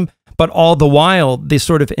capitalism, but all the while, the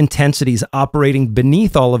sort of intensities operating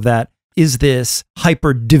beneath all of that is this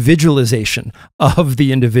hyper-individualization of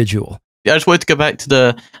the individual. Yeah, I just wanted to go back to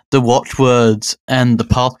the watchwords and the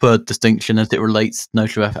password distinction as it relates to the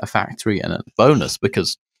notion of a factory and a bonus,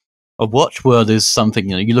 because a watchword is something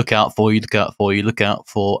you look out for, you look out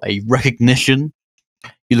for a recognition,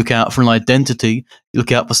 you look out for an identity, you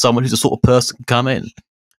look out for someone who's the sort of person who can come in.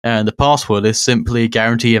 And the password is simply a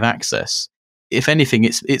guarantee of access. If anything,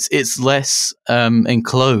 it's less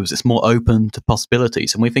enclosed, it's more open to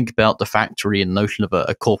possibilities. And we think about the factory and the notion of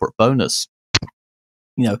a corporate bonus.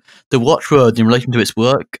 The watchword in relation to its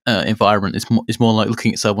work environment is more like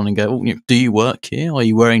looking at someone and go, do you work here? Are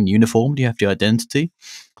you wearing uniform? Do you have the identity?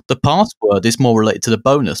 The password is more related to the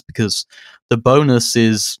bonus, because the bonus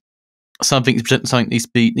is something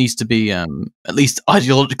needs to be at least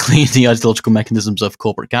ideologically, the ideological mechanisms of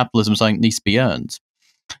corporate capitalism, something needs to be earned,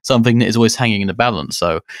 something that is always hanging in the balance.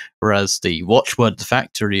 So whereas the watchword of the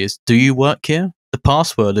factory is, do you work here? The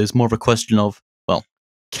password is more of a question of, well,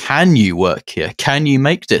 can you work here? Can you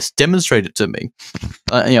make this? Demonstrate it to me.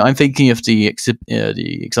 I'm thinking of the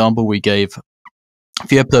example we gave a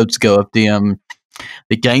few episodes ago of the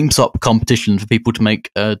GameStop competition for people to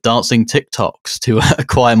make dancing TikToks to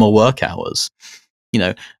acquire more work hours.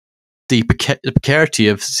 The precarity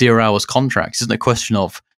of 0 hours contracts isn't a question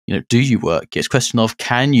of, do you work? It's a question of,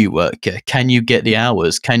 can you work? Can you get the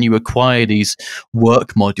hours? Can you acquire these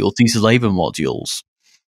work modules, these labor modules?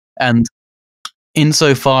 And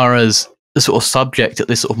insofar as the sort of subject that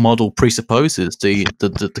this sort of model presupposes, the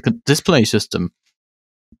disciplinary system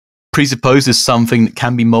presupposes something that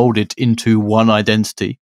can be molded into one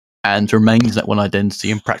identity and remains that one identity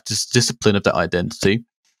and practice discipline of that identity,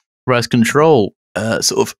 whereas control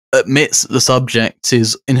sort of admits that the subject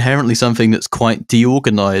is inherently something that's quite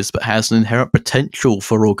deorganized but has an inherent potential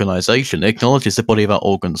for organization. It acknowledges the body of our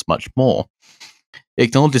organs much more. It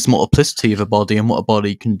acknowledges the multiplicity of a body and what a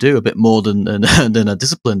body can do a bit more than a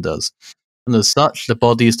discipline does. And as such, the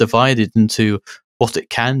body is divided into what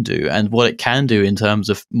it can do, and what it can do in terms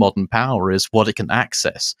of modern power is what it can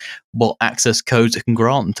access, what access codes it can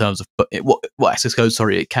grant in terms of what access codes,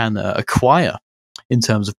 it can acquire in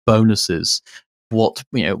terms of bonuses, what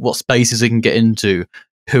spaces it can get into,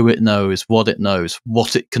 who it knows, what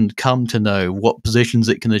it can come to know, what positions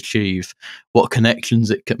it can achieve, what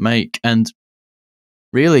connections it can make. And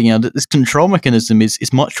really, this control mechanism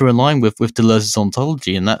is much more in line with Deleuze's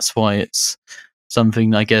ontology, and that's why it's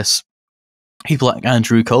something, I guess, people like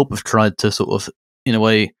Andrew Kolb have tried to sort of, in a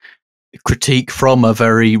way, critique from a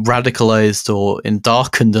very radicalized or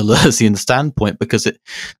darkened Deleuzean standpoint, because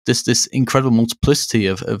this incredible multiplicity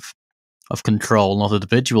of control, not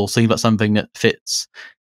individual, seems like something that fits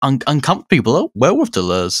uncomfortably well with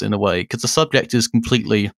Deleuze in a way, because the subject is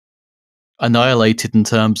completely annihilated in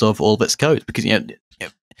terms of all of its codes. Because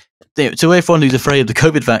to everyone who's afraid of the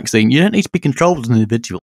COVID vaccine, you don't need to be controlled as an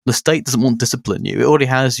individual. The state doesn't want to discipline you. It already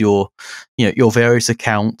has your various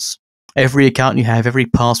accounts. Every account you have, every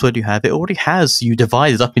password you have, it already has you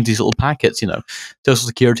divided up into these little packets, social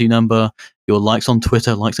security number, your likes on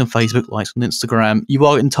Twitter, likes on Facebook, likes on Instagram. You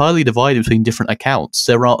are entirely divided between different accounts.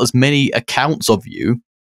 There are as many accounts of you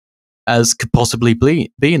as could possibly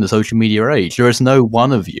be in the social media age. There is no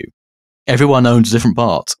one of you. Everyone owns a different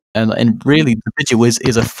part. And really, the video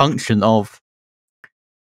is a function of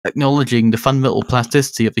acknowledging the fundamental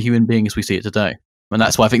plasticity of the human being as we see it today. And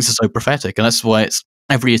that's why I think this is so prophetic. And that's why it's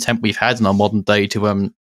every attempt we've had in our modern day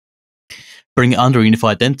to bring it under a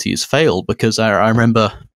unified identity has failed, because I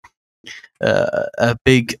remember a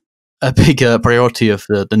big priority of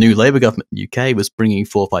the new Labour government in the UK was bringing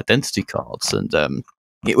forth identity cards, and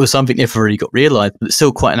it was something that never really got realised, but it's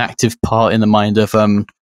still quite an active part in the mind of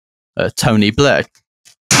Tony Blair.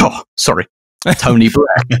 Oh, sorry, Tony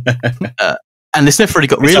Blair. And this never really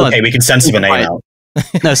got realised. Okay, we can censor the name out.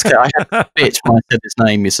 No, it's okay. I had a bitch when I said his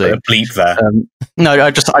name, you see. A bleep there. No, I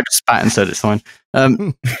just spat and said it's fine.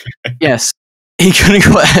 Yes, he couldn't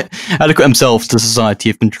quite adequate himself to the society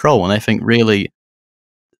of control, and I think really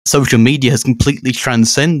social media has completely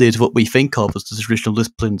transcended what we think of as the traditional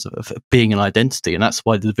disciplines of being an identity, and that's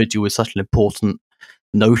why the video is such an important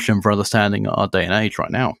notion for understanding our day and age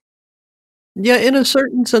right now. Yeah, in a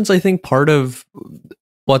certain sense, I think part of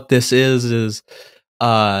what this is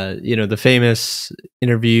the famous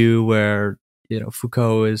interview where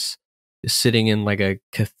Foucault is sitting in like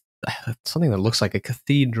something that looks like a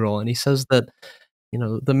cathedral, and he says that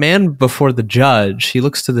the man before the judge, he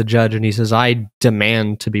looks to the judge and he says, "I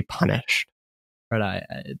demand to be punished." Right?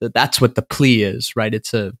 That's what the plea is, right?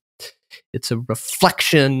 It's a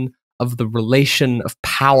reflection of the relation of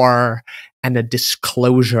power and a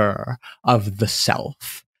disclosure of the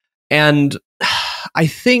self. And I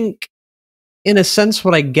think, in a sense,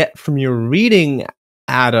 what I get from your reading,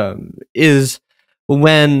 Adam, is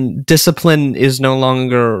when discipline is no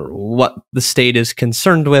longer what the state is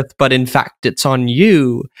concerned with, but in fact it's on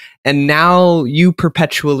you, and now you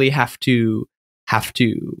perpetually have to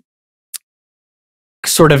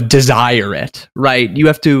sort of desire it, right? You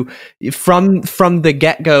have to, from the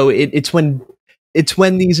get-go, it's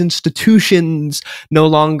when these institutions no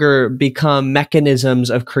longer become mechanisms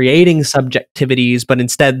of creating subjectivities, but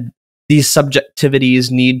instead these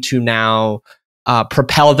subjectivities need to now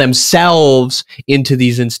propel themselves into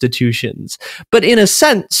these institutions. But in a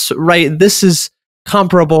sense, right, this is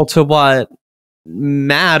comparable to what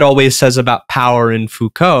Mad always says about power in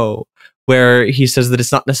Foucault, where he says that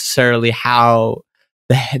it's not necessarily how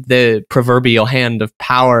the proverbial hand of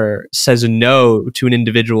power says no to an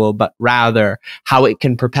individual, but rather how it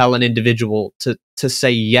can propel an individual to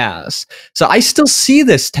say yes. So I still see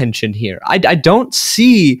this tension here. I don't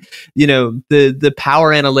see, the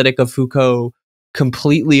power analytic of Foucault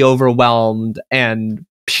completely overwhelmed and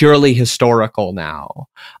purely historical now.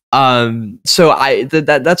 So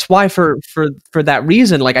that's why for that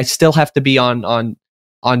reason, like, I still have to be on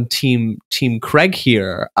team Craig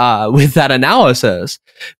here with that analysis,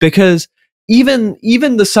 because even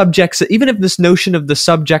the subjects, even if this notion of the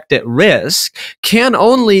subject at risk can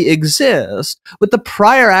only exist with the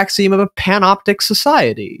prior axiom of a panoptic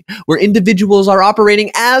society, where individuals are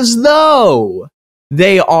operating as though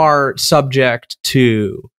they are subject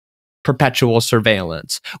to perpetual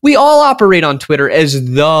surveillance. We all operate on Twitter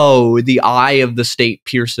as though the eye of the state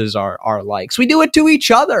pierces our likes. We do it to each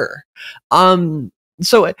other.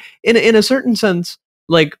 So in a certain sense,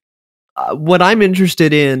 like, what I'm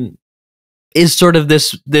interested in is sort of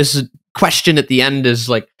this question at the end is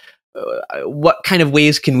like, what kind of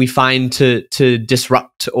ways can we find to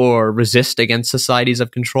disrupt or resist against societies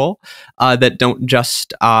of control that don't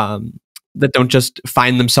just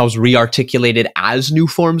find themselves rearticulated as new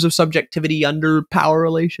forms of subjectivity under power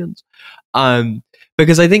relations?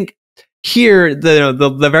 Because I think here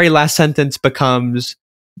the very last sentence becomes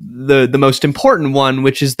the most important one,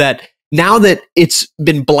 which is that now that it's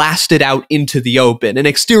been blasted out into the open, and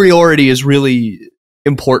exteriority is really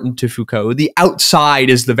important to Foucault. The outside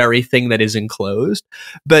is the very thing that is enclosed,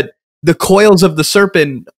 but the coils of the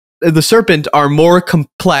serpent are more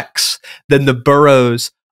complex than the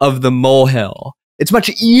burrows of the molehill. It's much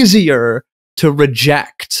easier to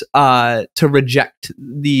reject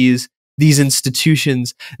these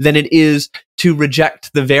institutions than it is to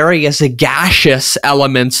reject the various gaseous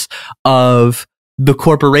elements of the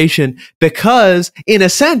corporation, because in a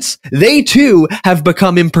sense they too have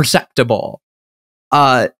become imperceptible.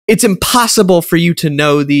 It's impossible for you to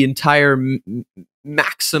know the entire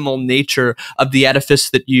maximal nature of the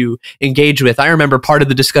edifice that you engage with. I remember part of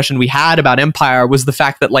the discussion we had about empire was the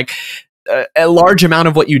fact that, like, a large amount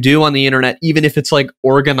of what you do on the internet, even if it's like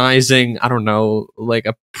organizing, I don't know, like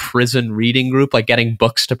a prison reading group, like getting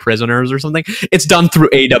books to prisoners or something, it's done through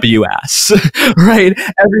AWS, right?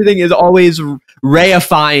 Everything is always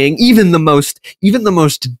reifying, even the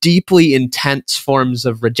most deeply intense forms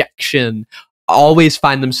of rejection always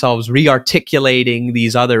find themselves re-articulating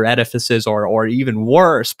these other edifices, or even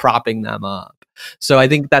worse, propping them up. So I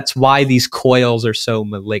think that's why these coils are so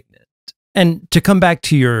malignant. And to come back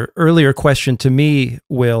to your earlier question to me,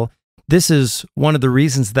 Will, this is one of the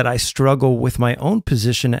reasons that I struggle with my own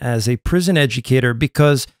position as a prison educator,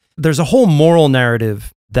 because there's a whole moral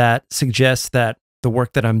narrative that suggests that the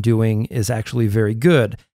work that I'm doing is actually very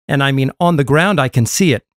good. And I mean, on the ground, I can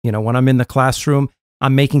see it. You know, when I'm in the classroom,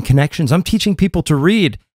 I'm making connections. I'm teaching people to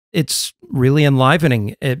read. It's really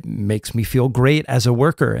enlivening. It makes me feel great as a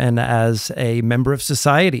worker and as a member of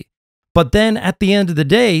society. But then at the end of the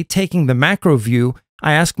day, taking the macro view,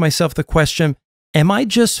 I ask myself the question, am I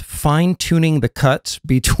just fine-tuning the cuts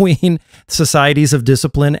between societies of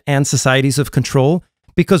discipline and societies of control?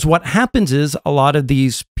 Because what happens is a lot of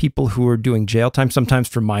these people who are doing jail time, sometimes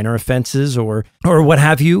for minor offenses or what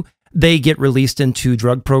have you, they get released into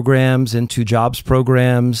drug programs, into jobs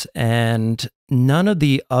programs, and none of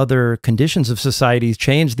the other conditions of society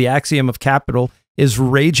change. The axiom of capital is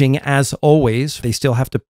raging as always. They still have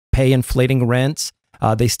to pay inflating rents.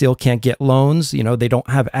 They still can't get loans. You know, they don't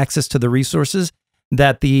have access to the resources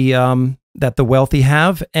that the wealthy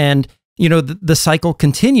have. And, you know, the cycle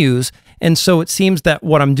continues. And so it seems that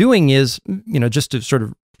what I'm doing is, you know, just to sort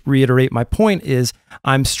of reiterate my point, is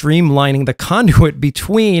I'm streamlining the conduit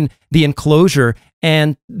between the enclosure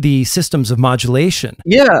and the systems of modulation.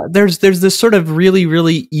 Yeah, there's this sort of really,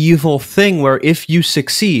 really evil thing where if you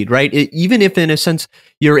succeed, right, even if in a sense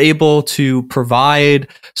you're able to provide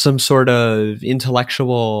some sort of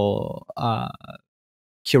intellectual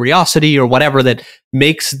curiosity or whatever that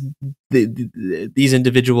makes these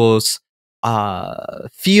individuals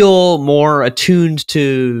feel more attuned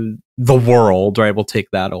to the world, right? We'll take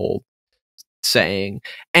that old saying.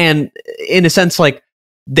 And in a sense, like,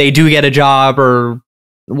 they do get a job or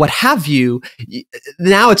what have you.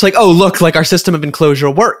 Now it's like, oh, look, like our system of enclosure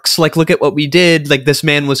works. Like, look at what we did. Like, this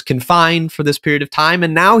man was confined for this period of time,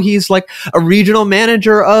 and now he's like a regional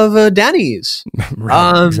manager of Denny's.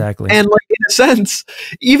 Right, exactly. And like, in a sense,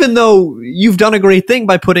 even though you've done a great thing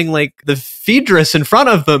by putting like the Phaedrus in front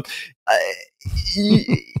of them,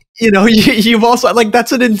 you know, you've also, like,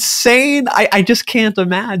 that's an insane, I just can't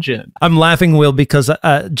imagine. I'm laughing, Will, because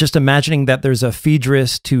just imagining that there's a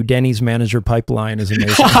Phaedrus to Denny's manager pipeline is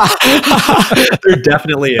amazing. There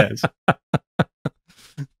definitely is.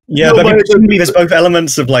 Yeah, but there's both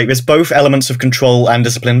elements of control and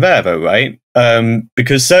discipline there, though, right?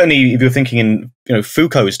 Because certainly, if you're thinking in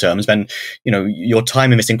Foucault's terms, then your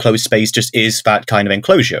time in this enclosed space just is that kind of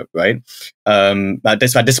enclosure, right?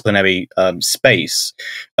 That disciplinary space.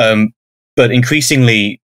 But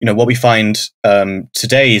increasingly, what we find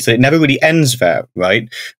today is that it never really ends there,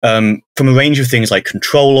 right? From a range of things like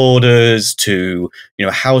control orders to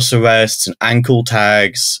house arrests and ankle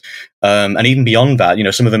tags, and even beyond that,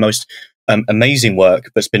 some of the most amazing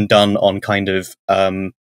work that's been done on kind of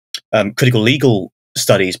critical legal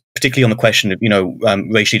studies, particularly on the question of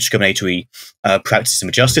racially discriminatory practices in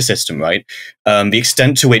the justice system, right? The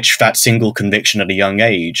extent to which that single conviction at a young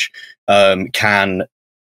age can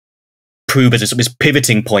prove as this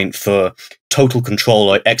pivoting point for total control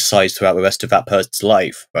or exercise throughout the rest of that person's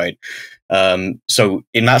life, right? So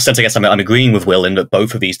in that sense, I guess I'm agreeing with Will in that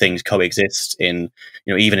both of these things coexist in,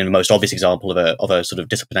 even in the most obvious example of a sort of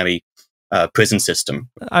disciplinary prison system.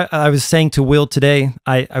 I was saying to Will today,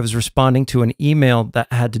 I was responding to an email that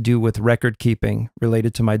had to do with record keeping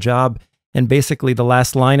related to my job. And basically the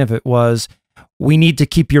last line of it was, we need to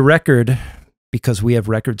keep your record because we have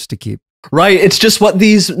records to keep. Right. It's just what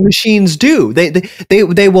these machines do.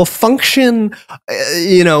 They will function,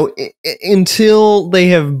 until they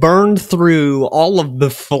have burned through all of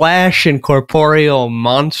the flesh and corporeal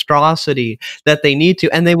monstrosity that they need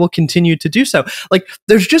to, and they will continue to do so. Like,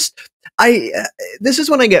 there's just, this is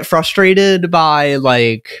when I get frustrated by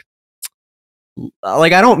like I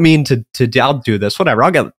don't mean to I'll do this, whatever.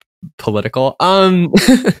 I'll get political.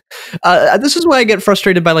 This is why I get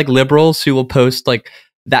frustrated by like liberals who will post like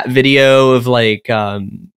that video of like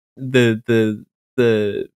the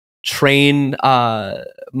train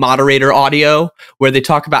moderator audio where they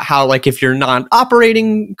talk about how like if you're not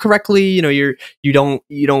operating correctly, you don't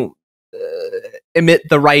emit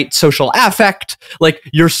the right social affect, like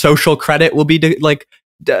your social credit will be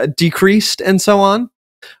decreased and so on.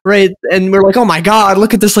 Right. And we're like, oh my God,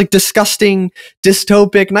 look at this like disgusting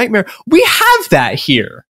dystopic nightmare. We have that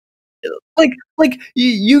here. like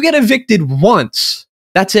you get evicted once.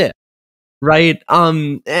 That's it. Right.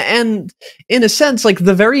 And in a sense, like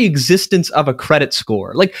the very existence of a credit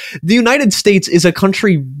score, like the United States is a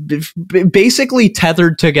country basically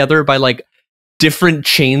tethered together by like different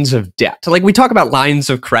chains of debt. Like we talk about lines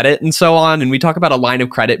of credit and so on, and we talk about a line of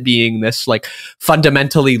credit being this like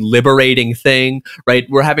fundamentally liberating thing, right?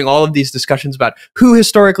 We're having all of these discussions about who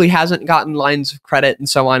historically hasn't gotten lines of credit and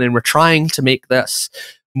so on, and we're trying to make this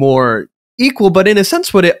more equal. But in a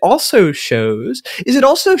sense, what it also shows is it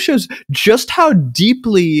also shows just how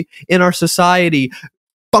deeply in our society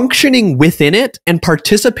functioning within it and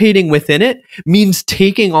participating within it means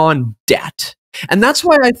taking on debt. And that's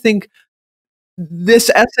why I think this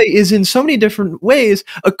essay is in so many different ways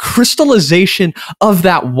a crystallization of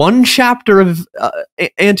that one chapter of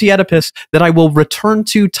Anti-Oedipus that I will return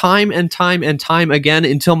to time and time and time again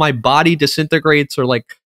until my body disintegrates, or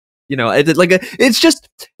like, you know, it's just,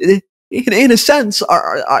 in a sense,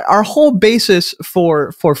 our whole basis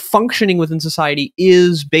for functioning within society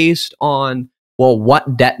is based on, well,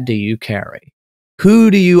 what debt do you carry? Who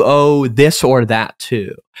do you owe this or that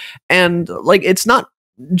to? And like, it's not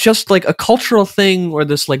just like a cultural thing or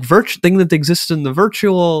this like thing that exists in the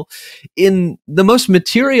virtual. In the most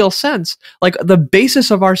material sense, like the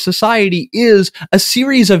basis of our society is a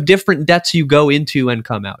series of different debts you go into and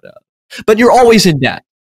come out of. But you're always in debt.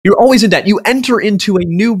 You're always in debt. You enter into a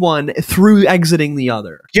new one through exiting the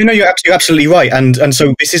other. You know, you're absolutely right. And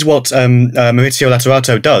so this is what Maurizio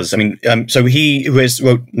Laterato does. I mean, so he wrote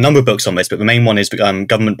a number of books on this, but the main one is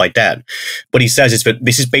Government by Debt. What he says is that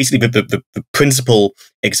this is basically the principal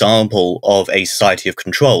example of a society of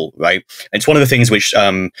control, right? And it's one of the things which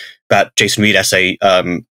that Jason Reed essay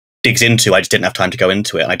digs into. I just didn't have time to go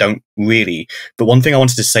into it. I don't really. But one thing I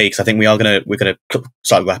wanted to say, because I think we're gonna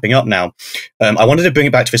start wrapping up now. I wanted to bring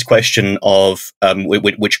it back to this question of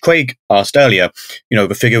which Craig asked earlier. You know,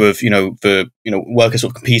 the figure of the workers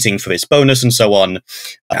sort of competing for this bonus and so on,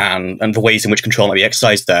 and the ways in which control might be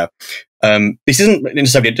exercised there. This isn't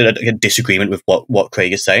necessarily a disagreement with what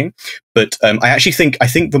Craig is saying, but I think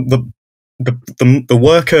the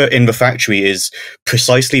worker in the factory is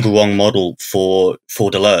precisely the wrong model for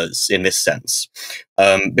Deleuze in this sense,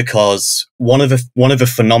 because one of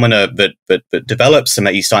the phenomena that develops and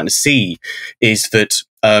that you're starting to see is that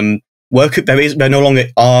there no longer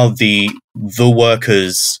are the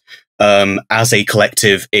workers as a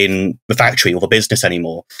collective in the factory or the business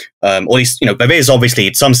anymore. Or at least there is obviously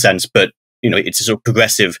in some sense, but it's a sort of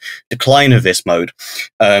progressive decline of this mode.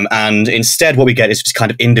 And instead what we get is this kind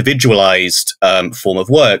of individualized form of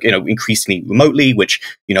work, increasingly remotely, which,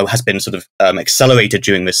 has been sort of accelerated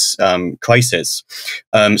during this crisis,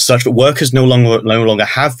 such that workers no longer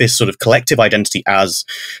have this sort of collective identity as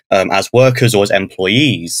workers or as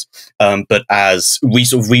employees, but as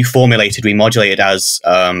reformulated, remodulated as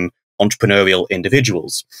entrepreneurial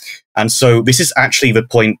individuals. And so this is actually the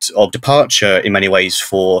point of departure in many ways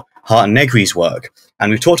for Hart and Negri's work.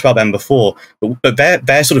 And we've talked about them before, but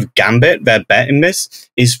their sort of gambit, their bet in this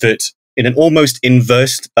is that in an almost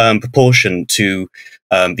inverse proportion to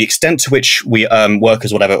the extent to which we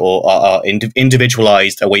workers, whatever, or are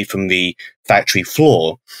individualized away from the factory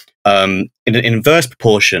floor, in an inverse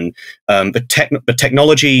proportion, the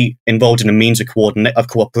technology involved in the means of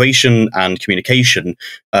cooperation and communication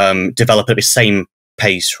develop at the same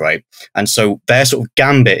pace, right? And so their sort of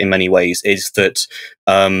gambit in many ways is that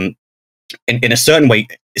in a certain way,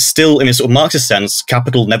 still in a sort of Marxist sense,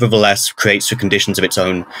 capital nevertheless creates the conditions of its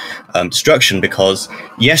own destruction, because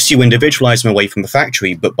yes, you individualize them away from the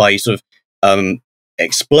factory, but by sort of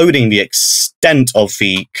exploding the extent of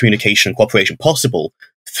the communication and cooperation possible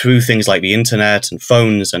through things like the internet and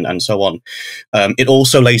phones and so on, it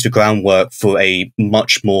also lays the groundwork for a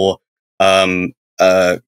much more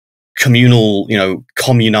communal,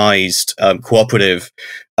 communized, cooperative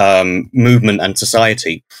movement and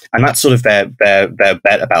society. And that's sort of their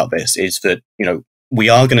bet about this, is that, we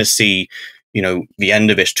are going to see, the end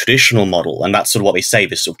of this traditional model. And that's sort of what they say,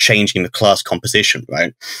 this sort of changing the class composition,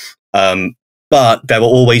 right? But there are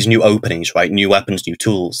always new openings, right? New weapons, new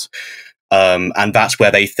tools. And that's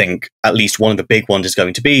where they think at least one of the big ones is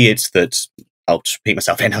going to be. It's that, I'll just repeat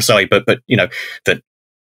myself here now, sorry, but that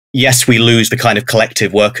yes, we lose the kind of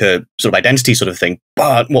collective worker sort of identity sort of thing,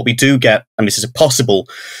 but what we do get, and this is a possible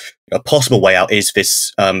way out, is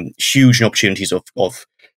this huge opportunities of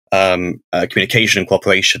communication and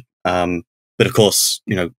cooperation. But of course,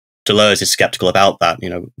 Deleuze is skeptical about that.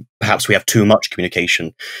 Perhaps we have too much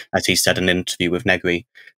communication, as he said in an interview with Negri.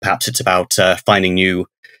 Perhaps it's about finding new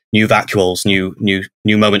vacuoles,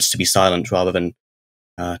 new moments to be silent rather than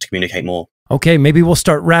to communicate more. Okay, maybe we'll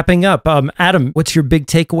start wrapping up. Adam, what's your big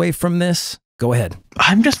takeaway from this? Go ahead.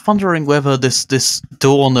 I'm just wondering whether this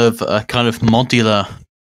dawn of a kind of modular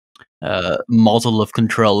model of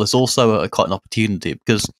control is also quite an opportunity,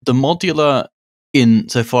 because the modular, in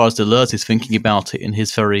so far as Deleuze is thinking about it in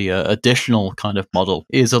his very additional kind of model,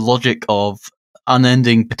 is a logic of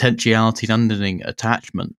unending potentiality and unending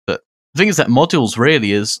attachment. But the thing is that modules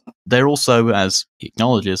really they're also, as he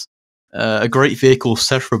acknowledges, a great vehicle for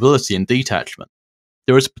separability and detachment.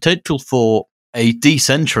 There is potential for a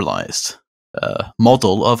decentralized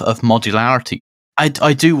model of modularity.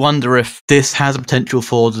 I do wonder if this has a potential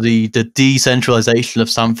for the decentralization of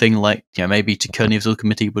something like, maybe Tikhonev's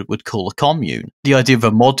committee would call a commune. The idea of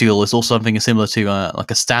a module is also something similar to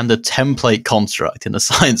like a standard template construct in a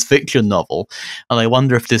science fiction novel, and I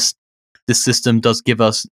wonder if this system does give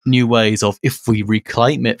us new ways of, if we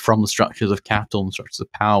reclaim it from the structures of capital and structures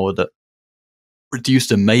of power that reduce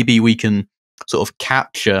them, maybe we can sort of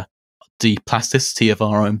capture the plasticity of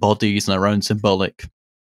our own bodies and our own symbolic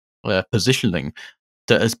positioning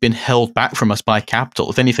that has been held back from us by capital.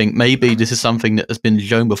 If anything, maybe this is something that has been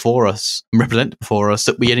shown before us and represented before us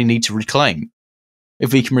that we only need to reclaim.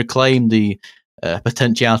 If we can reclaim the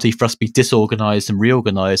potentiality for us to be disorganized and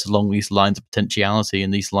reorganized along these lines of potentiality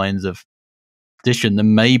and these lines of position,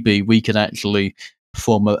 then maybe we can actually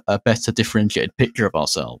form a better differentiated picture of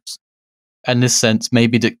ourselves. And in this sense,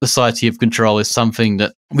 maybe the society of control is something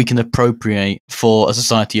that we can appropriate for a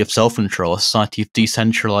society of self-control, a society of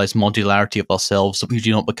decentralized modularity of ourselves, that we do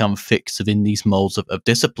not become fixed within these molds of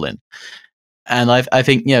discipline. And I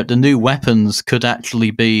think, the new weapons could actually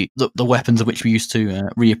be the weapons of which we used to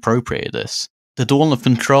reappropriate this. The dawn of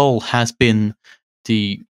control has been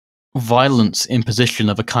the violence imposition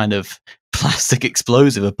of a kind of plastic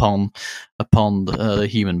explosive upon the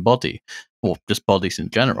human body, or just bodies in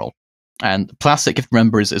general. And plastic, if you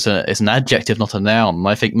remember, is an adjective, not a noun. And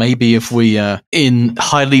I think maybe if we, in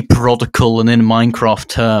highly parodical and in Minecraft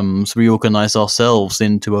terms, reorganize ourselves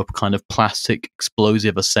into a kind of plastic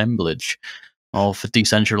explosive assemblage of a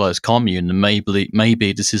decentralized commune, then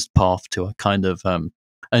maybe this is the path to a kind of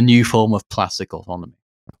a new form of plastic autonomy.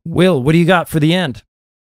 Will, what do you got for the end?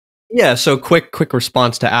 Yeah, so quick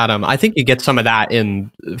response to Adam. I think you get some of that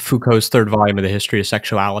in Foucault's third volume of the History of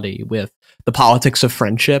Sexuality, with the politics of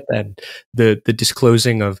friendship and the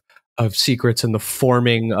disclosing of secrets and the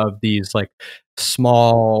forming of these like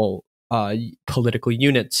small political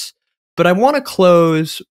units. But I want to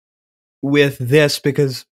close with this,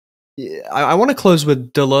 because I want to close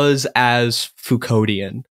with Deleuze as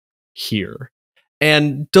Foucauldian here.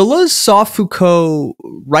 And Deleuze saw Foucault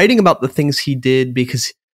writing about the things he did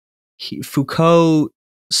because Foucault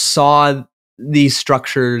saw these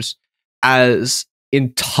structures as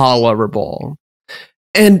intolerable.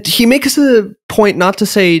 And he makes a point not to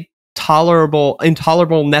say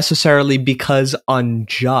intolerable necessarily because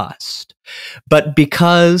unjust, but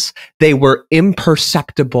because they were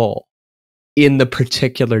imperceptible in the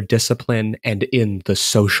particular discipline and in the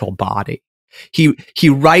social body. He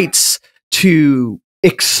writes to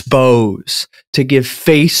expose, to give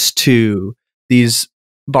face to these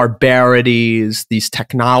barbarities, these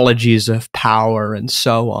technologies of power, and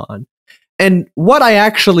so on. And what I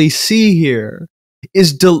actually see here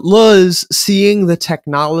is Deleuze seeing the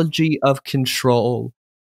technology of control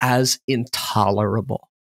as intolerable.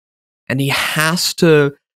 And he has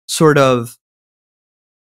to sort of,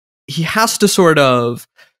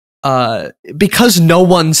 because no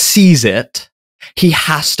one sees it, he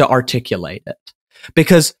has to articulate it.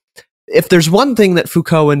 Because if there's one thing that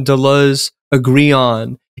Foucault and Deleuze agree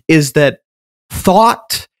on, is that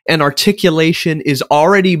thought and articulation is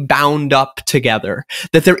already bound up together,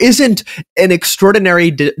 that there isn't an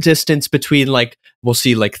extraordinary distance between, like, we'll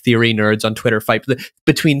see like theory nerds on Twitter fight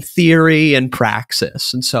between theory and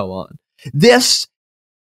praxis and so on. This,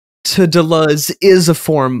 to Deleuze, is a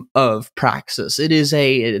form of praxis. It is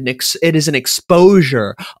an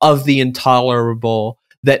exposure of the intolerable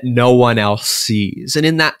that no one else sees. And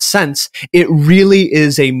in that sense, it really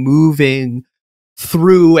is a moving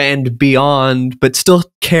through and beyond, but still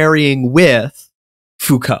carrying with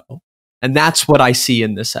Foucault. And that's what I see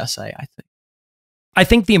in this essay, I think. I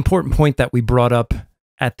think the important point that we brought up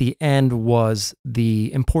at the end was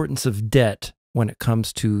the importance of debt when it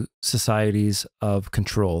comes to societies of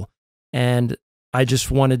control. And I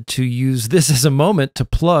just wanted to use this as a moment to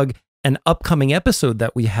plug an upcoming episode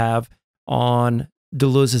that we have on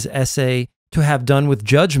Deleuze's essay To Have Done with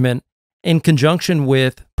Judgment, in conjunction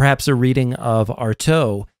with perhaps a reading of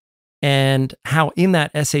Artaud, and how in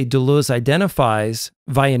that essay Deleuze identifies,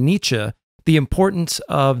 via Nietzsche, the importance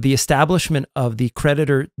of the establishment of the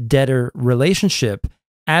creditor-debtor relationship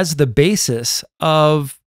as the basis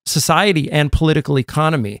of society and political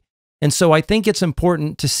economy. And so I think it's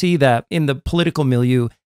important to see that in the political milieu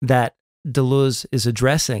that Deleuze is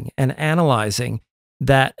addressing and analyzing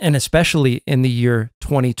that, and especially in the year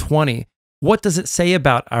 2020. What does it say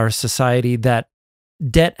about our society that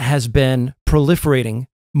debt has been proliferating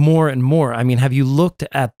more and more? I mean, have you looked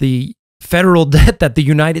at the federal debt that the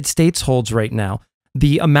United States holds right now?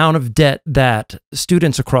 The amount of debt that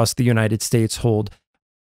students across the United States hold.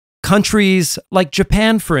 Countries like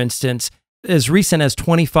Japan, for instance, as recent as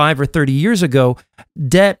 25 or 30 years ago,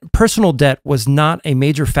 personal debt was not a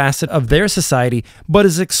major facet of their society, but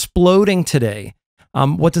is exploding today.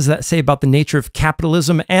 What does that say about the nature of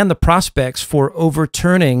capitalism and the prospects for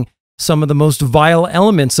overturning some of the most vile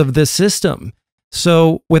elements of this system?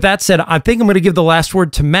 So with that said, I think I'm going to give the last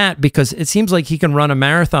word to Matt because it seems like he can run a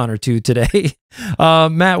marathon or two today.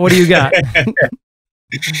 Matt, what do you got?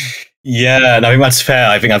 Yeah, no, I mean, that's fair.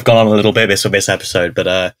 I think I've gone on a little bit this episode,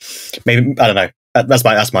 but maybe, I don't know.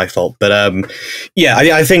 That's my fault. But yeah,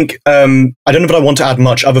 I think I don't know if I want to add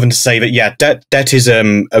much other than to say that yeah, debt is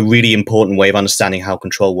a really important way of understanding how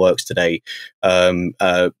control works today.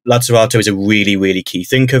 Lazzarato is a really key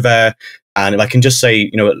thinker there, and if I can just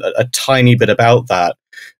say a tiny bit about that,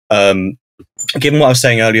 given what I was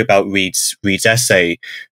saying earlier about Reed's essay,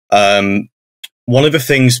 one of the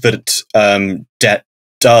things that debt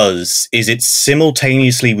does is it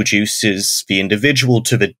simultaneously reduces the individual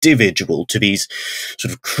to the dividual, to these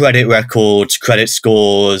sort of credit records, credit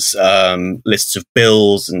scores, lists of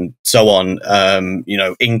bills and so on,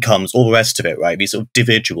 incomes, all the rest of it, right? These sort of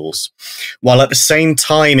individuals, while at the same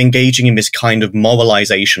time engaging in this kind of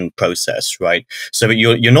moralization process, right? So that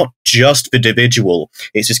you're not just the individual,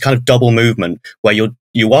 it's this kind of double movement where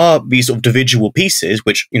you are these sort of individual pieces,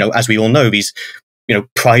 which, as we all know, these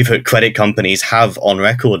private credit companies have on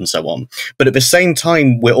record and so on. But at the same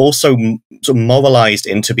time, we're also sort of moralized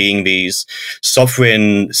into being these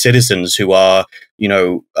sovereign citizens who are,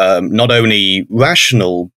 not only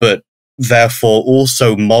rational, but therefore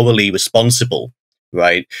also morally responsible,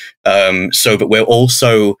 right? So that we're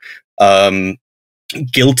also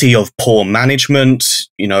guilty of poor management,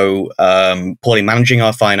 poorly managing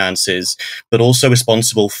our finances, but also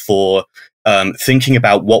responsible for thinking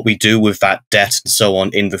about what we do with that debt and so on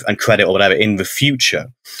and credit or whatever in the future,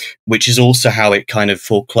 which is also how it kind of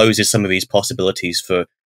forecloses some of these possibilities for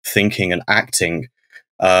thinking and acting.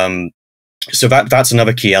 So that's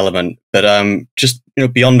another key element. But just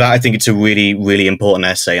beyond that, I think it's a really important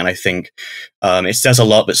essay, and I think it says a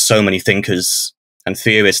lot that so many thinkers and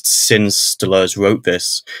theorists since Deleuze wrote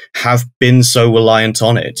this have been so reliant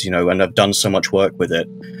on it, and have done so much work with it.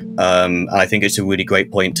 And I think it's a really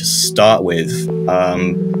great point to start with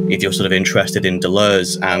if you're sort of interested in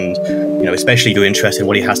Deleuze, and especially if you're interested in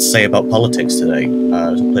what he has to say about politics today,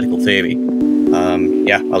 political theory.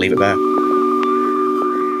 Yeah, I'll leave it there.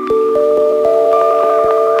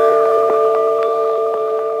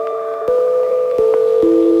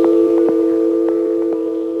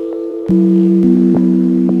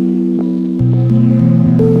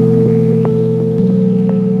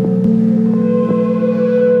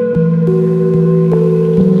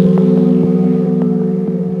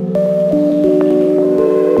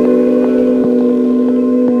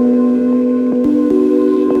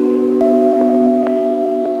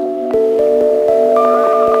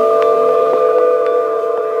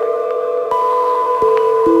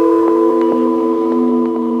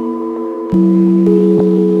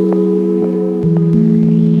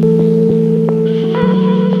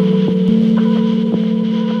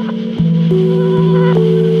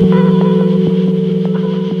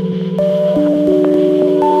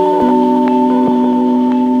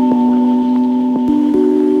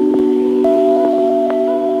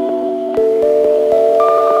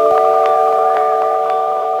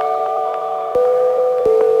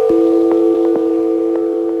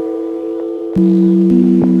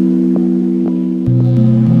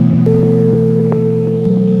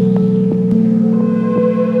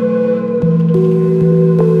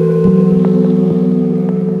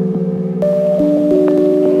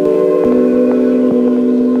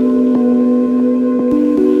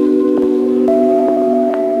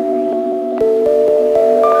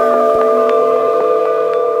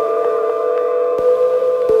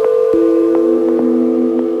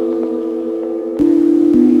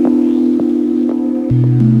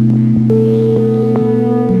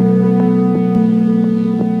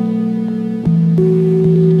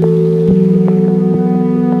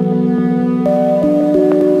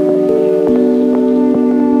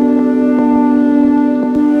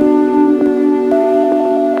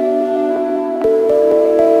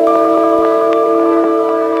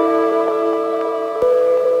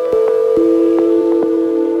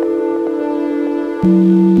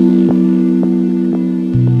 you